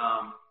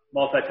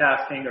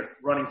multitasking or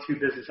running two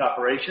business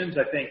operations,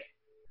 I think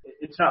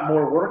it's not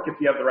more work if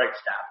you have the right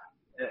staff,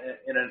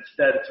 and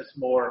instead it's just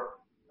more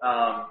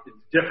it's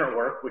different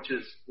work, which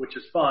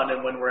is fun.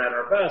 And when we're at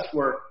our best,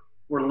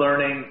 we're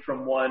learning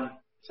from one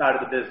side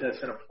of the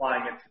business and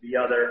applying it to the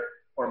other,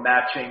 or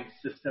matching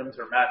systems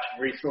or matching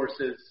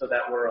resources so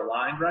that we're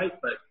aligned right.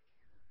 But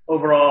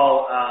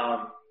overall,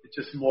 it's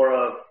just more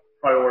of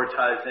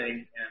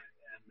prioritizing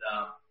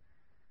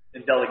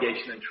and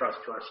delegation and trust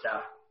to our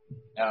staff.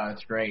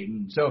 That's great.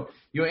 And so,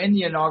 in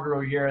the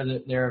inaugural year of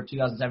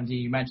 2017,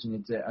 you mentioned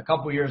it's a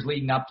couple years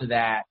leading up to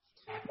that.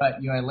 But,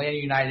 Atlanta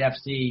United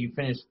FC, you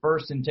finished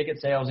first in ticket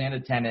sales and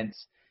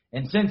attendance.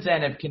 And since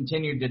then have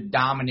continued to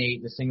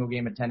dominate the single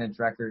game attendance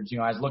records.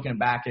 I was looking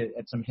back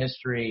at some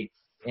history,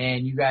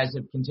 and you guys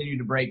have continued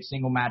to break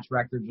single match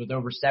records with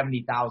over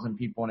 70,000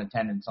 people in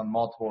attendance on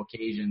multiple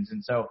occasions.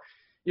 And so,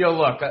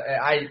 look,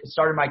 I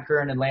started my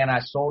career in Atlanta. I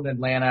sold in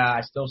Atlanta.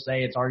 I still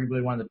say it's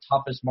arguably one of the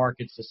toughest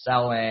markets to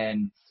sell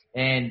in.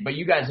 But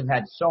you guys have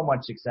had so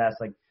much success.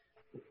 Like,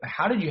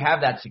 how did you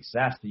have that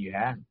success that you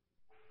had?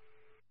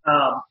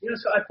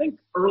 So I think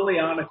early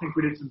on,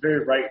 we did some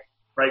very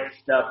right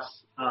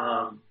steps.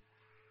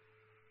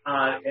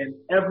 And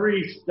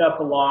every step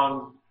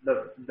along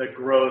the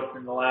growth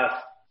in the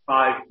last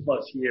 5+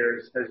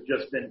 years has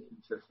just been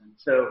consistent.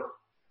 So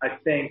I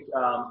think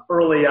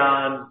early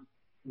on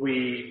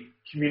we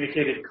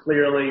communicated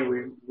clearly.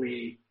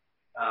 We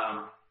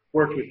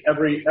worked with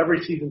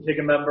every season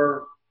ticket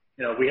member.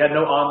 We had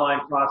no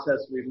online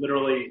process. We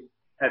literally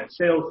had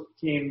sales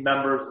team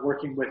members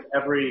working with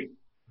every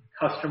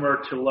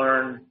customer to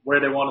learn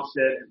where they want to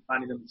sit and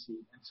finding them a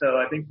seat. And so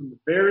I think from the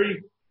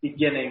very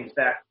beginnings,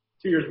 back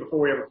 2 years before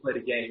we ever played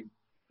a game,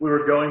 we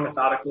were going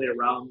methodically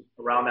around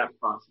that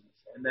process.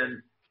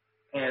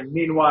 And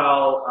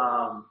meanwhile,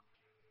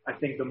 I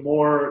think the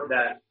more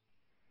that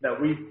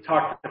we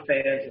talked to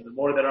fans and the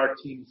more that our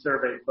team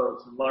surveyed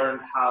folks and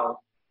learned how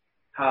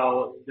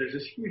there's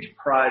this huge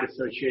pride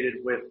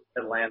associated with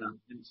Atlanta.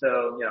 And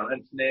so,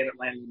 hence the name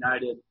Atlanta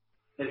United.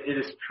 it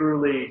is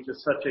truly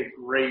just such a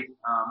great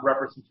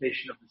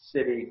representation of the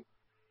city,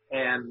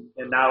 and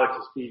now it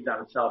just feeds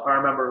on itself. I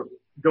remember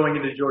going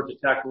into Georgia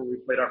Tech when we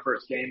played our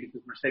first game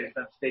because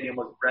Mercedes-Benz Stadium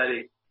wasn't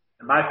ready,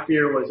 and my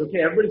fear was,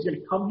 okay, everybody's going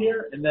to come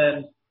here, and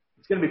then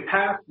it's going to be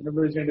packed, and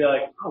everybody's going to be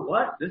like, oh,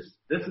 what? This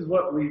is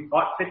what we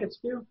bought tickets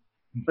to?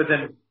 But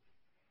then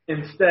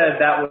instead,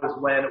 that was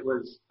when it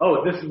was,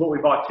 oh, this is what we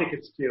bought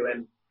tickets to,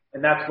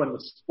 and that's when the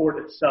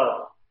sport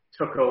itself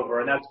took over,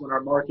 and that's when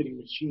our marketing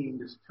machine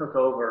just took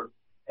over.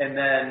 And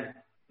then,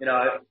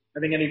 I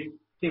think any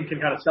team can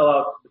kind of sell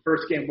out the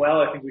first game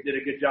well. I think we did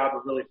a good job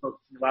of really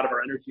focusing a lot of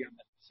our energy on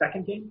that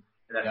second game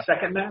and that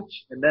second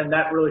match, and then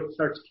that really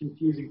starts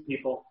confusing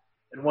people.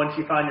 And once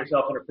you find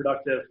yourself in a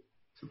productive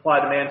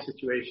supply-demand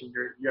situation,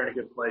 you're in a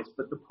good place.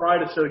 But the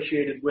pride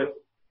associated with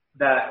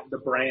that, the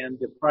brand,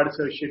 the pride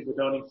associated with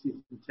owning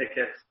season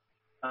tickets,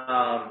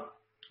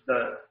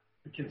 the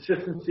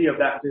consistency of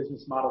that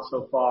business model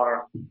so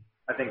far,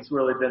 I think it's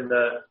really been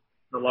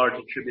the large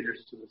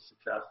attributors to the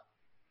success.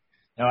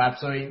 No,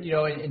 absolutely.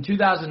 In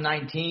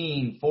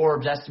 2019,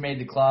 Forbes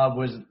estimated the club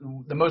was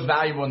the most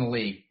valuable in the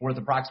league, worth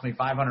approximately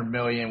 $500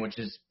 million, which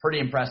is pretty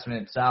impressive in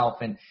itself.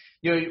 And,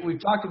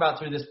 we've talked about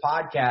through this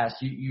podcast,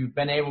 you've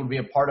been able to be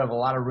a part of a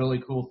lot of really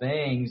cool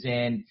things.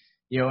 And,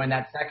 in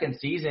that second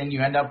season,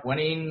 you end up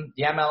winning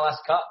the MLS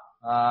Cup,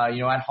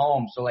 at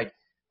home. So,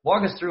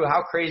 walk us through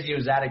how crazy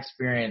was that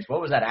experience?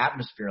 What was that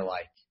atmosphere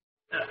like?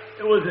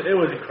 It was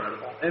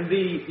incredible. And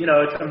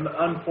it's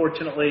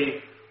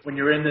unfortunately, when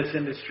you're in this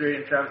industry,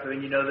 and Travis, I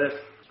think you know this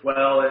as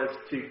well as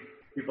to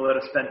people that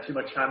have spent too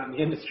much time in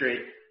the industry,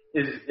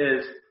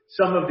 is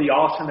some of the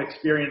awesome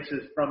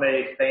experiences from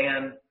a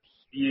fan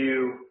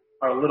view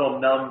are a little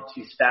numb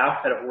to staff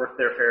that have worked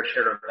their fair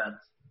share of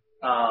events.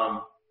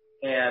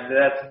 And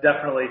that's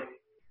definitely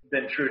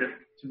been true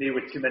to me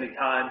with too many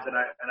times, and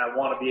I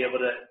want to be able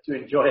to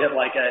enjoy it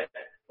like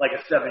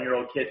a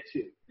 7-year-old kid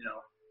too,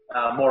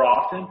 more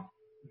often.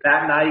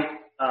 That night,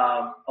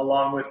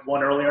 along with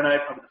one earlier night,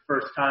 probably the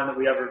first time that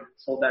we ever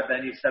sold that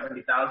venue,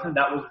 70,000.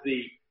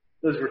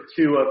 Those were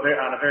two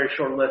on a very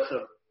short list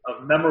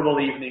of memorable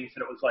evenings,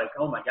 and it was like,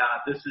 oh my God,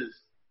 this is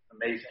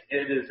amazing.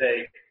 It is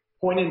a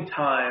point in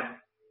time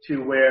to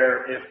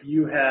where if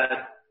you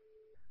had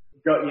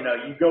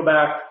you go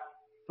back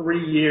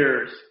 3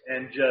 years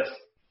and just,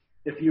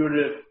 if you were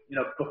to,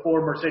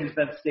 before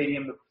Mercedes-Benz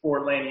Stadium, before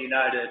Atlanta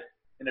United,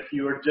 and if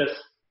you were just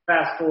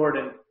fast forward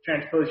and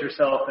transpose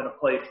yourself in a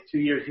place 2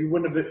 years, you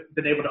wouldn't have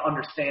been able to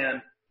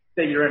understand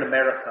that you're in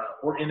America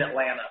or in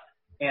Atlanta.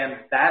 And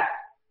that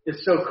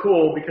is so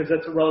cool because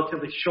that's a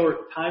relatively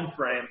short time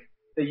frame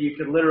that you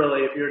could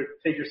literally, if you were to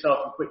take yourself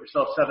and put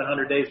yourself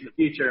 700 days in the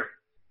future,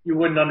 you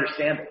wouldn't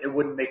understand it. It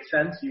wouldn't make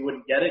sense. You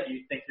wouldn't get it.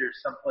 You'd think you're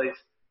someplace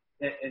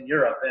in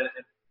Europe.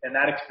 And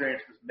that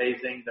experience was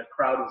amazing. The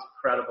crowd was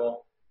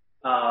incredible.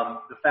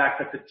 The fact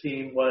that the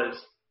team was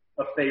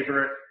a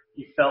favorite,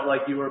 you felt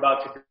like you were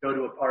about to go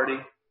to a party,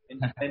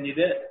 and you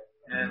did.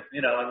 And,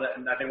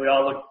 and I think we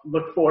all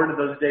look forward to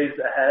those days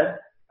ahead,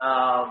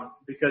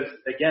 because,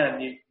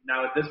 again,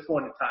 now at this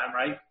point in time,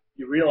 right,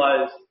 you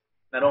realize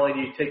not only do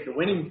you take the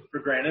winning for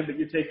granted, but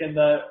you're taking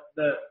the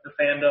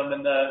fandom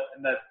and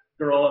the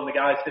girl and the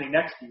guy sitting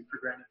next to you for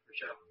granted, for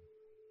sure.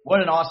 What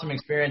an awesome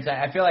experience.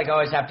 I feel like I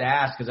always have to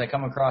ask because I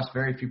come across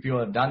very few people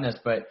that have done this,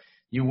 but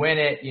you win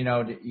it,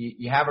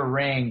 you have a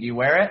ring. Do you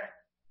wear it?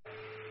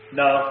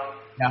 No.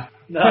 Yeah.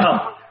 No.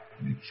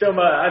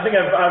 I think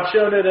I've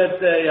shown it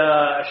at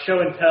a show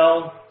and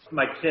tell.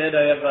 My kid,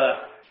 I have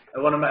at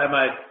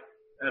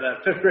a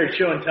 5th grade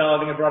show and tell. I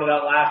think I brought it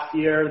out last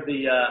year.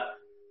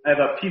 I have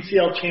a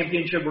PCL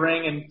championship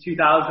ring in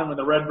 2000 when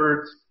the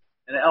Redbirds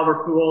and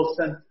Albert Pujols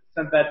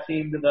sent that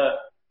team to the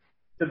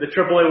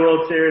AAA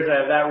World Series. I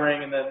have that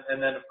ring, and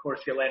then of course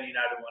the Atlanta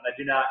United one. I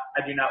do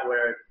not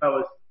wear it. If I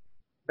was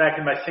back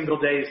in my single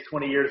days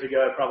 20 years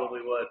ago, I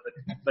probably would,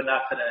 but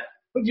not today.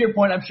 But to your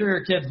point, I'm sure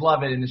your kids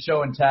love it in the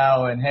show and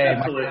tell, and hey,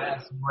 absolutely. My kid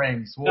has some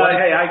rings. Well,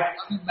 it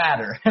doesn't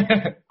matter.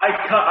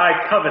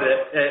 I covet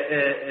it.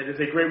 It is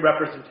a great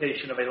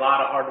representation of a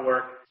lot of hard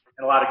work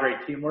and a lot of great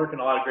teamwork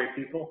and a lot of great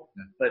people.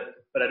 Yeah.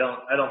 But I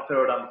don't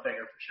throw it on the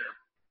finger for sure.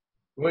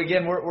 Well,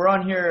 again, we're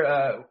on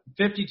here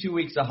 52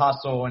 Weeks of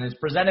Hustle, and it's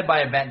presented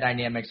by Event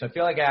Dynamics. So I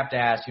feel like I have to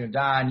ask you,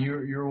 Don,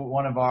 you're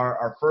one of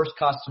our first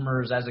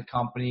customers as a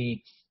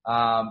company,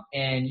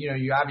 and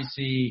you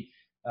obviously.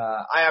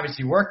 I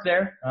obviously work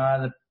there.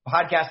 The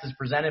podcast is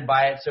presented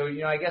by it. So,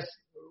 I guess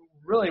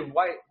really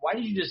why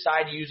did you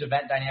decide to use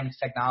Event Dynamics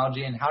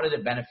technology, and how did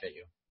it benefit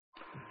you?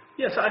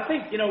 Yes, I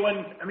think,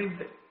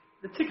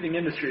 the ticketing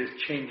industry is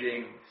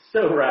changing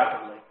so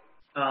rapidly.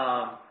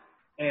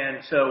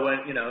 And so when,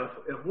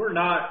 if we're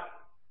not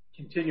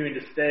continuing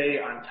to stay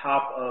on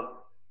top of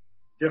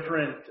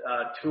different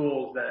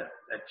tools that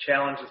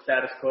challenge the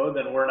status quo,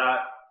 then we're not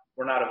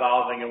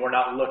evolving, and we're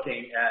not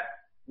looking at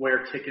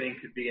where ticketing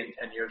could be in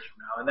 10 years from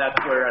now. And that's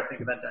where I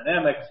think Event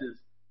Dynamics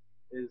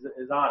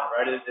is on it,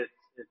 right?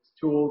 It's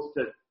tools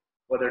to,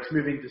 whether it's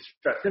moving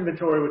distressed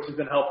inventory, which has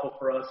been helpful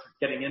for us,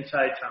 getting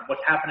insights on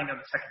what's happening on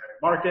the secondary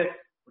market,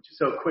 which is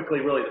so quickly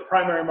really the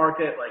primary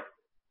market. Like,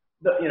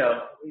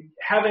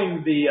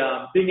 having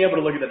the being able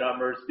to look at the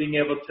numbers, being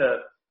able to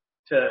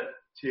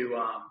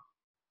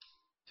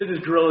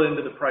just drill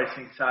into the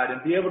pricing side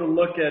and be able to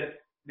look at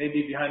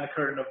maybe behind the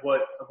curtain of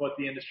what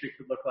the industry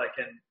could look like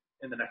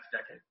in the next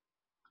decade.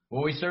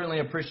 Well, we certainly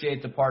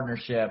appreciate the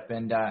partnership.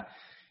 And,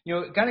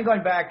 kind of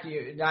going back,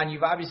 Don,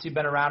 you've obviously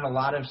been around a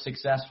lot of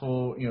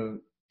successful,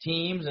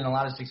 teams and a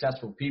lot of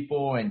successful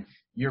people, and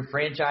your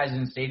franchises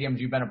and stadiums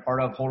you've been a part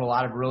of hold a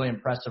lot of really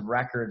impressive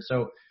records.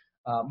 So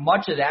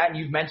much of that, and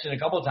you've mentioned a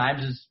couple of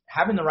times, is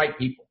having the right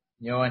people,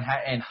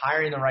 and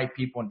hiring the right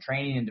people and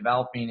training and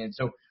developing. And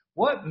so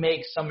what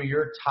makes some of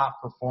your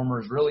top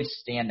performers really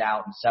stand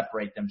out and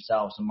separate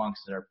themselves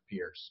amongst their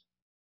peers?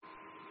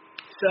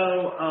 So,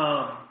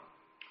 I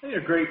think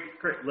they're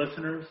great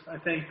listeners. I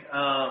think,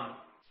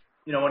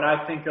 when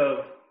I think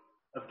of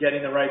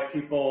getting the right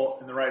people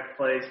in the right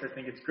place, I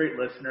think it's great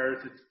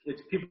listeners.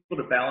 It's people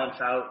to balance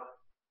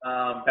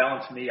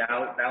me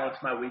out, balance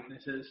my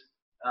weaknesses,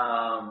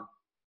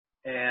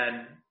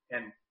 and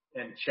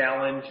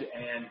challenge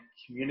and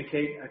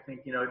communicate. I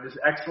think, just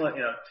excellent,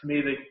 to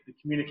me, the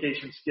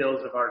communication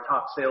skills of our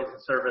top sales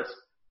and service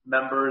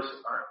members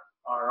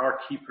are our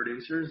key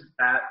producers.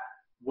 That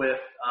with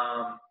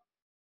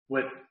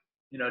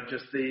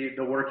just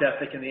the work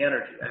ethic and the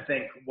energy. I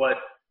think what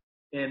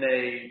in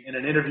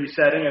an interview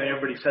setting,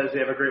 everybody says they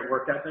have a great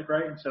work ethic,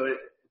 right? And so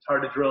it's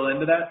hard to drill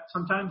into that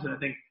sometimes. And I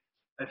think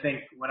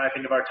when I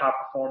think of our top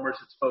performers,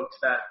 it's folks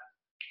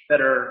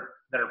that are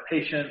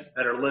patient,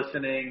 that are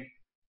listening,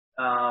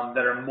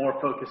 that are more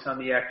focused on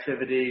the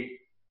activity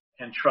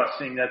and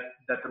trusting that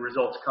the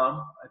results come,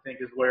 I think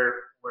is where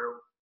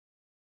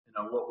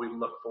what we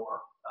look for.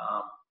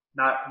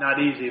 Not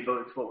easy,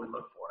 but it's what we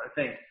look for. I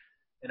think,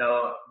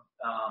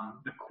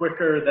 the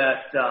quicker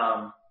that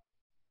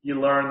you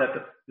learn that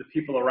the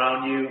people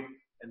around you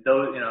and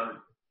those,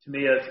 to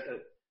me, as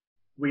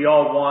we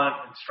all want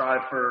and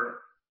strive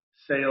for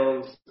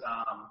sales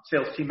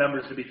team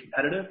members to be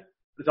competitive,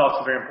 but it's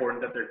also very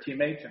important that they're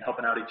teammates and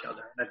helping out each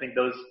other. And I think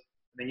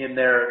in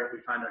there we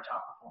find our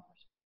top performers.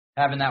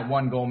 Having that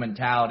one goal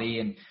mentality.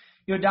 And,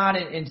 Don,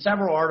 in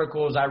several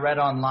articles I read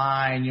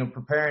online,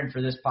 preparing for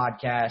this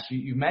podcast,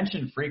 you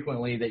mentioned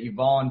frequently that you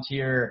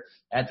volunteer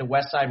at the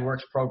Westside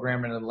Works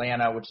program in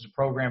Atlanta, which is a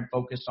program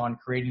focused on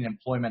creating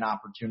employment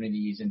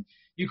opportunities. And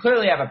you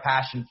clearly have a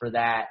passion for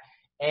that.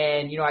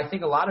 And, I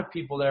think a lot of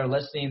people that are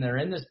listening, that are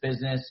in this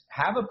business,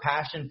 have a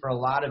passion for a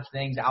lot of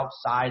things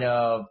outside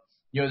of,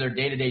 their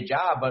day-to-day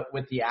job, but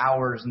with the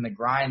hours and the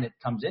grind that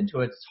comes into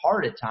it, it's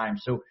hard at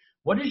times. So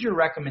what is your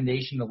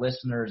recommendation to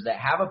listeners that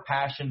have a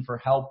passion for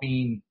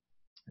helping,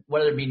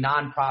 whether it be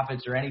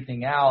nonprofits or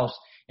anything else,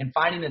 and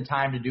finding the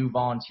time to do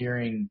volunteer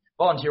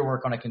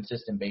work on a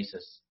consistent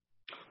basis?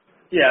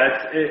 Yeah,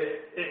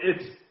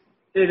 it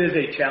is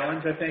a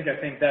challenge. I think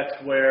that's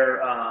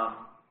where I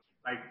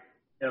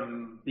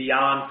am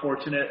beyond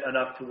fortunate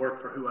enough to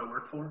work for who I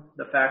work for.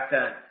 The fact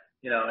that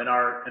in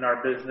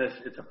our business,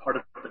 it's a part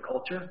of the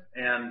culture,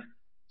 and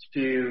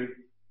to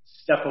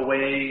step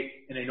away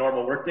in a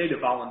normal workday to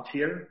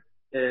volunteer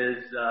is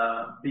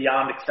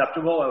beyond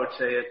acceptable. I would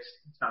say it's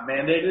not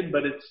mandated,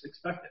 but it's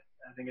expected.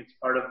 I think it's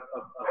part of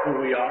who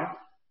we are.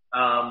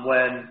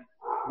 When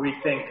we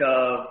think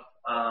of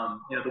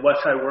the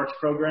Westside Works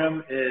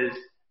program is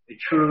a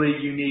truly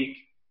unique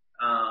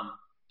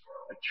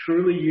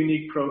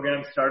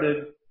program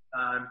started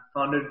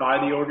funded by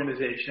the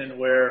organization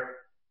where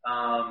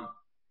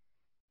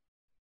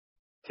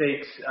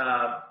takes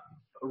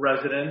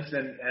residents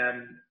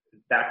and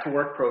back to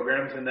work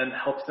programs and then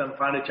helps them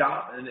find a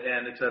job. And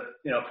it's a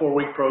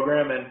 4-week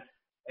program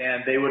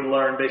and they would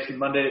learn basically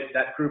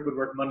that group would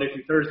work Monday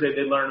through Thursday.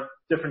 They learn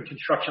different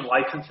construction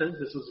licenses.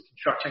 This was a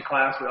construction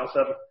class. We also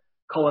have a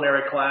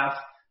culinary class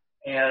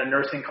and a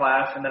nursing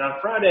class. And then on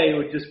Friday it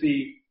would just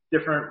be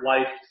different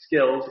life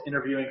skills,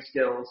 interviewing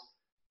skills,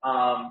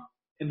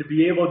 and to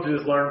be able to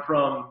just learn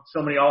from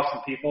so many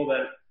awesome people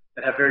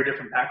that have very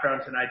different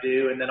backgrounds than I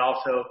do. And then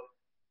also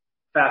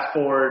fast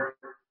forward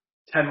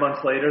 10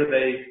 months later,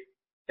 they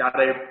got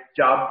a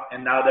job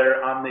and now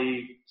they're on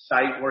the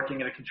site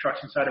working at a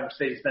construction site at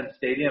Mercedes-Benz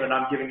Stadium, and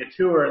I'm giving a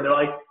tour and they're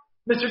like,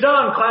 "Mr.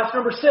 Dunn, class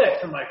number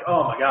 6. I'm like,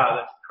 "Oh my God,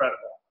 that's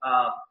incredible."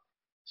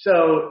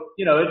 So,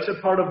 it's a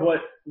part of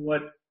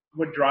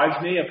what drives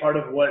me, a part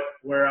of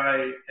where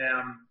I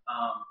am.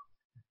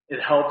 It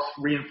helps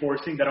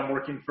reinforcing that I'm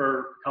working for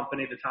a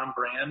company that's on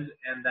brand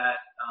and that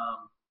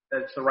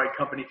that's the right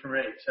company for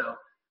me. So,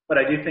 but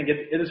I do think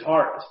it is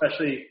hard,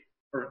 especially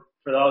for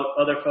the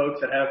other folks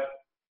that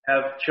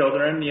have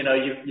children.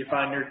 You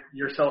find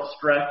yourself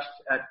stretched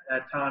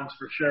at times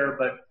for sure.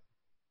 But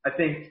I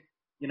think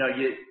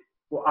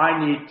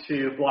I need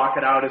to block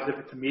it out as if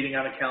it's a meeting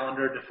on a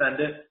calendar, defend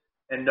it,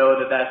 and know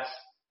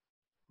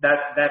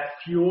that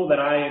fuel that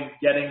I am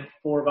getting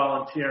for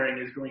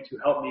volunteering is going to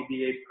help me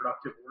be a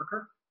productive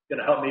worker, going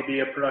to help me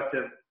be a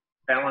productive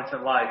balance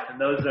in life. And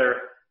those are,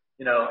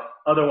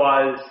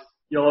 otherwise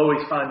you'll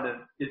always find that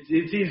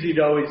it's easy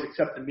to always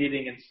accept the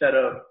meeting instead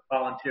of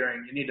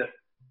volunteering.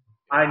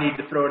 I need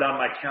to throw it on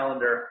my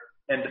calendar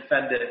and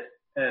defend it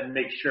and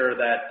make sure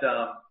that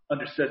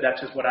understood that's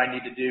just what I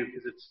need to do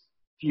because it's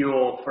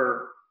fuel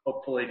for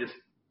hopefully just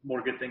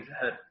more good things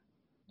ahead.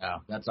 Oh,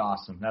 that's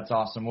awesome. That's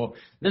awesome. Well,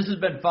 this has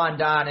been fun,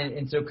 Don.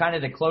 And so kind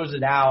of to close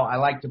it out, I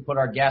like to put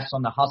our guests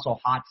on the hustle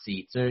hot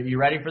seat. So you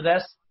ready for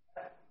this?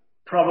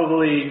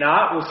 Probably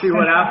not. We'll see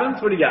what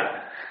happens. What do you got?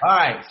 All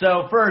right.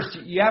 So first,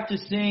 you have to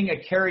sing a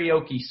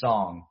karaoke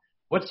song.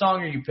 What song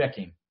are you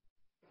picking?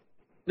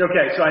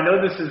 Okay. So I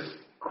know this is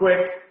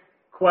quick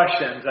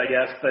questions, I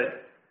guess,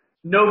 but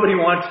nobody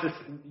wants to,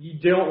 you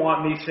don't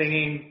want me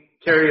singing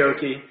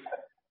karaoke.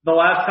 The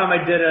last time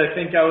I did it, I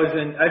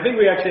think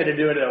we actually had to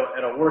do it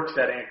at a work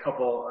setting a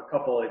couple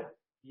of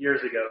years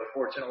ago.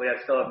 Fortunately,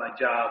 I still have my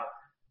job.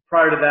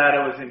 Prior to that,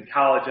 I was in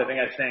college. I think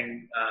I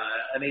sang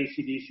an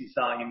AC/DC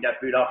song and got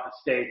booed off the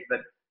stage. But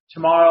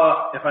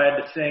tomorrow, if I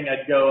had to sing,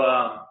 I'd go,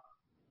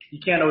 you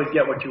can't always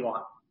get what you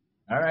want.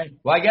 All right.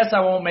 Well, I guess I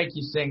won't make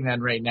you sing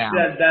then right now.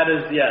 I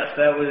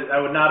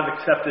would not have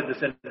accepted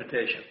this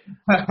invitation.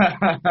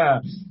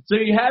 So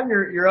you have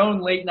your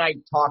own late night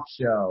talk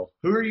show.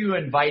 Who are you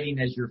inviting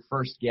as your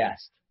first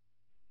guest?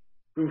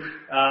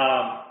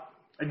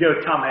 I'd go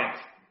with Tom Hanks.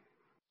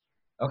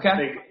 Okay.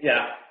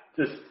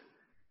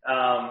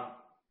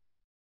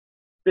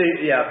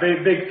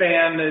 Big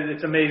fan.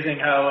 It's amazing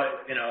how,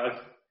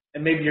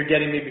 and maybe you're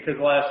getting me because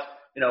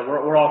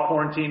we're all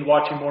quarantined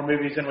watching more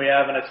movies than we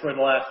have, and I swear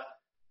the last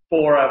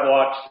 4 I've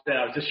watched.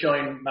 I was just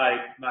showing my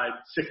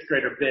 6th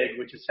grader Big,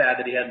 which is sad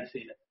that he hadn't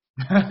seen it,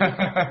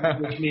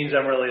 which means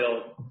I'm really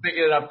old.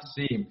 Picking it up to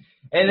see him.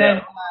 And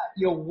then,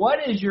 what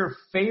is your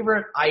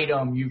favorite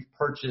item you've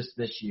purchased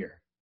this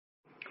year?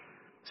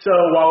 So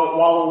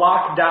while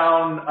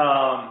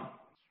lockdown,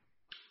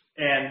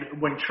 and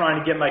when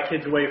trying to get my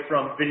kids away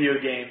from video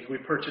games, we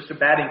purchased a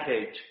batting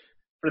cage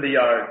for the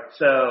yard.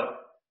 So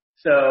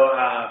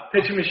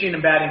pitching machine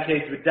and batting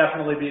cage would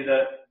definitely be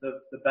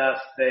the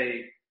best.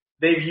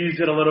 They've used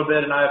it a little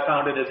bit, and I have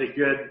found it as a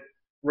good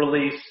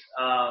release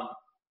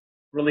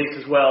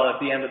as well at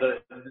the end of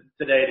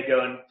the day to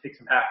go and take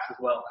some hacks as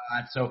well.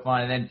 That's so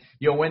fun. And then,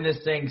 when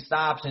this thing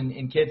stops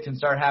and kids can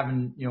start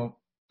having,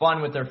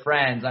 fun with their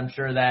friends, I'm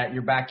sure that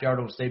your backyard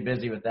will stay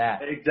busy with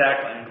that.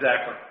 Exactly.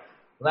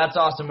 Well, that's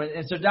awesome.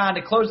 And so, Don,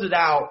 to close it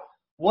out,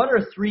 what are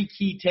 3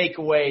 key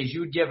takeaways you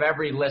would give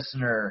every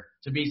listener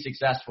to be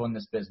successful in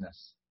this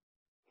business?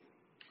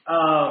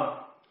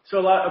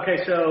 So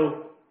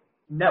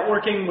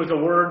networking was a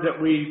word that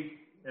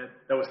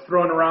was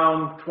thrown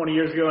around 20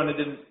 years ago, and I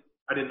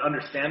didn't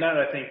understand that.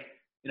 I think,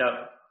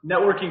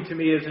 networking to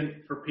me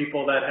isn't for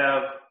people that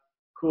have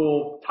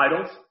cool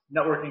titles.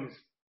 Networking's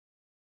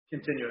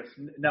continuous.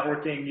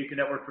 Networking, you can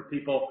network for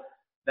people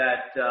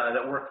that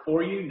work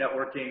for you,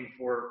 networking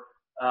for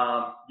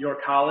your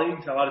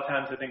colleagues. A lot of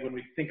times I think when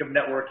we think of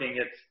networking,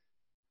 it's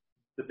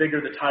the bigger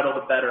the title,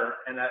 the better.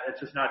 And it's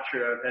just not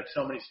true. I've had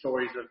so many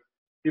stories of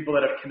people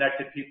that have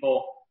connected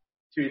people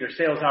to either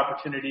sales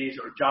opportunities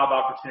or job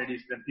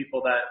opportunities than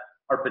people that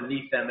are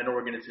beneath them in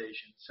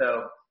organizations.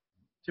 So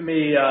to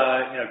me,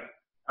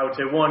 I would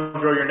say 1,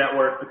 grow your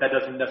network, but that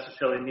doesn't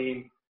necessarily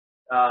mean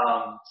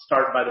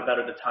start by the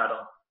better the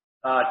title.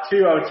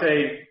 2, I would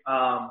say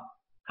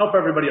help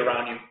everybody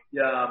around you.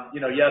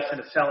 Yes, in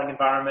a selling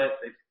environment,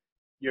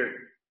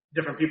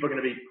 different people are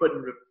going to be put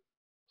in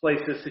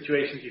places,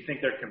 situations you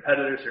think they're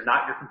competitors. They're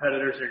not your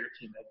competitors, they're your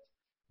teammates.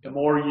 The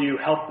more you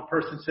help the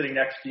person sitting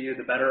next to you,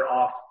 the better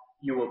off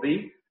you will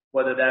be,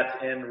 whether that's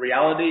in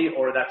reality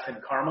or that's in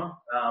karma.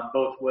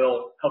 Both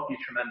will help you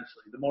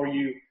tremendously. The more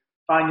you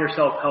find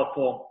yourself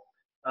helpful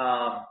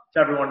to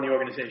everyone in the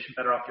organization,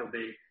 better off you'll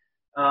be.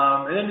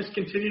 And then just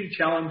continue to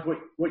challenge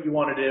what you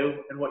want to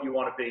do and what you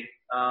want to be.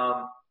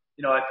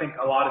 I think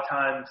a lot of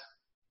times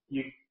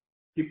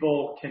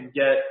people can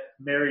get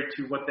married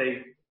to what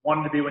they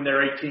wanted to be when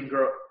they're 18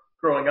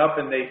 growing up,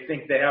 and they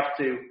think they have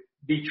to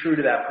be true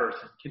to that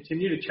person.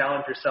 Continue to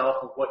challenge yourself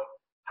of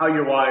how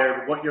you're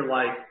wired, what you're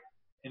like,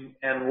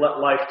 and let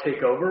life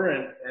take over.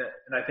 And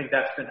I think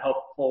that's been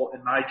helpful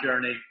in my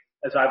journey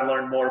as I've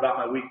learned more about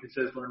my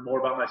weaknesses, learned more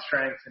about my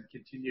strengths, and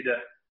continue to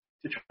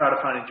try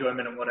to find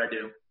enjoyment in what I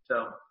do.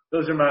 So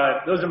those are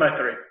my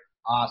 3.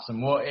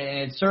 Awesome. Well,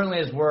 it certainly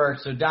has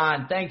worked. So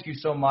Don, thank you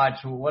so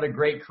much. What a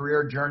great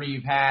career journey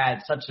you've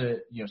had. Such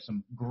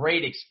some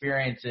great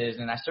experiences,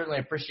 and I certainly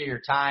appreciate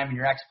your time and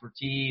your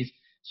expertise.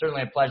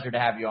 Certainly a pleasure to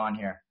have you on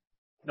here.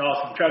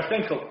 Awesome. Travis,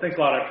 thanks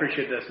a lot. I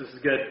appreciate this. This is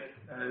good.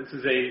 This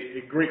is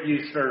a great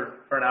use for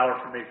an hour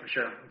for me, for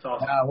sure. It's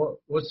awesome.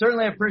 We'll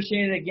certainly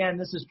appreciate it. Again,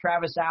 this is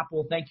Travis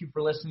Apple. Thank you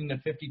for listening to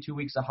 52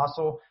 Weeks of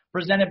Hustle,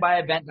 presented by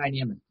Event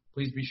Dynamic.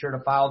 Please be sure to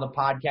follow the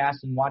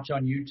podcast and watch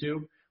on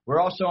YouTube. We're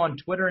also on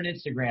Twitter and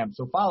Instagram,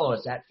 so follow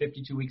us at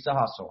 52 Weeks of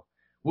Hustle.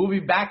 We'll be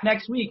back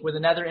next week with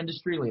another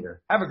industry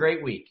leader. Have a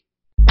great week.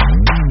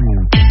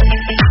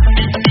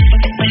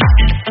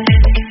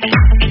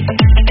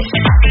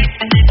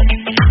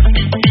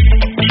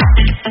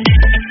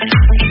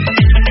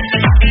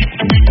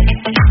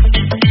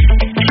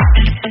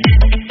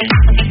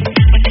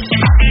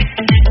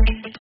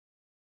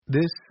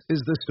 This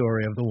is the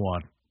story of the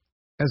one.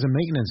 As a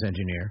maintenance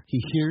engineer,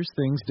 he hears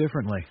things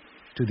differently.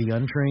 To the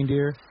untrained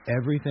ear,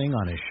 everything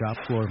on his shop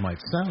floor might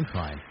sound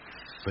fine,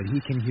 but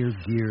he can hear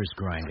gears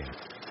grinding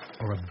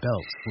or a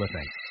belt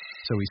slipping.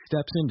 So he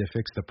steps in to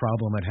fix the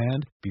problem at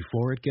hand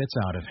before it gets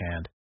out of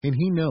hand. And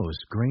he knows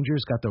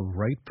Grainger's got the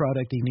right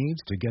product he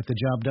needs to get the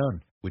job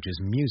done, which is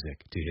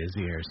music to his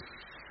ears.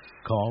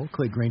 Call,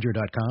 click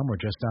Grainger.com, or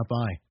just stop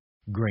by.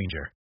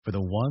 Grainger, for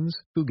the ones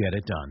who get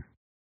it done.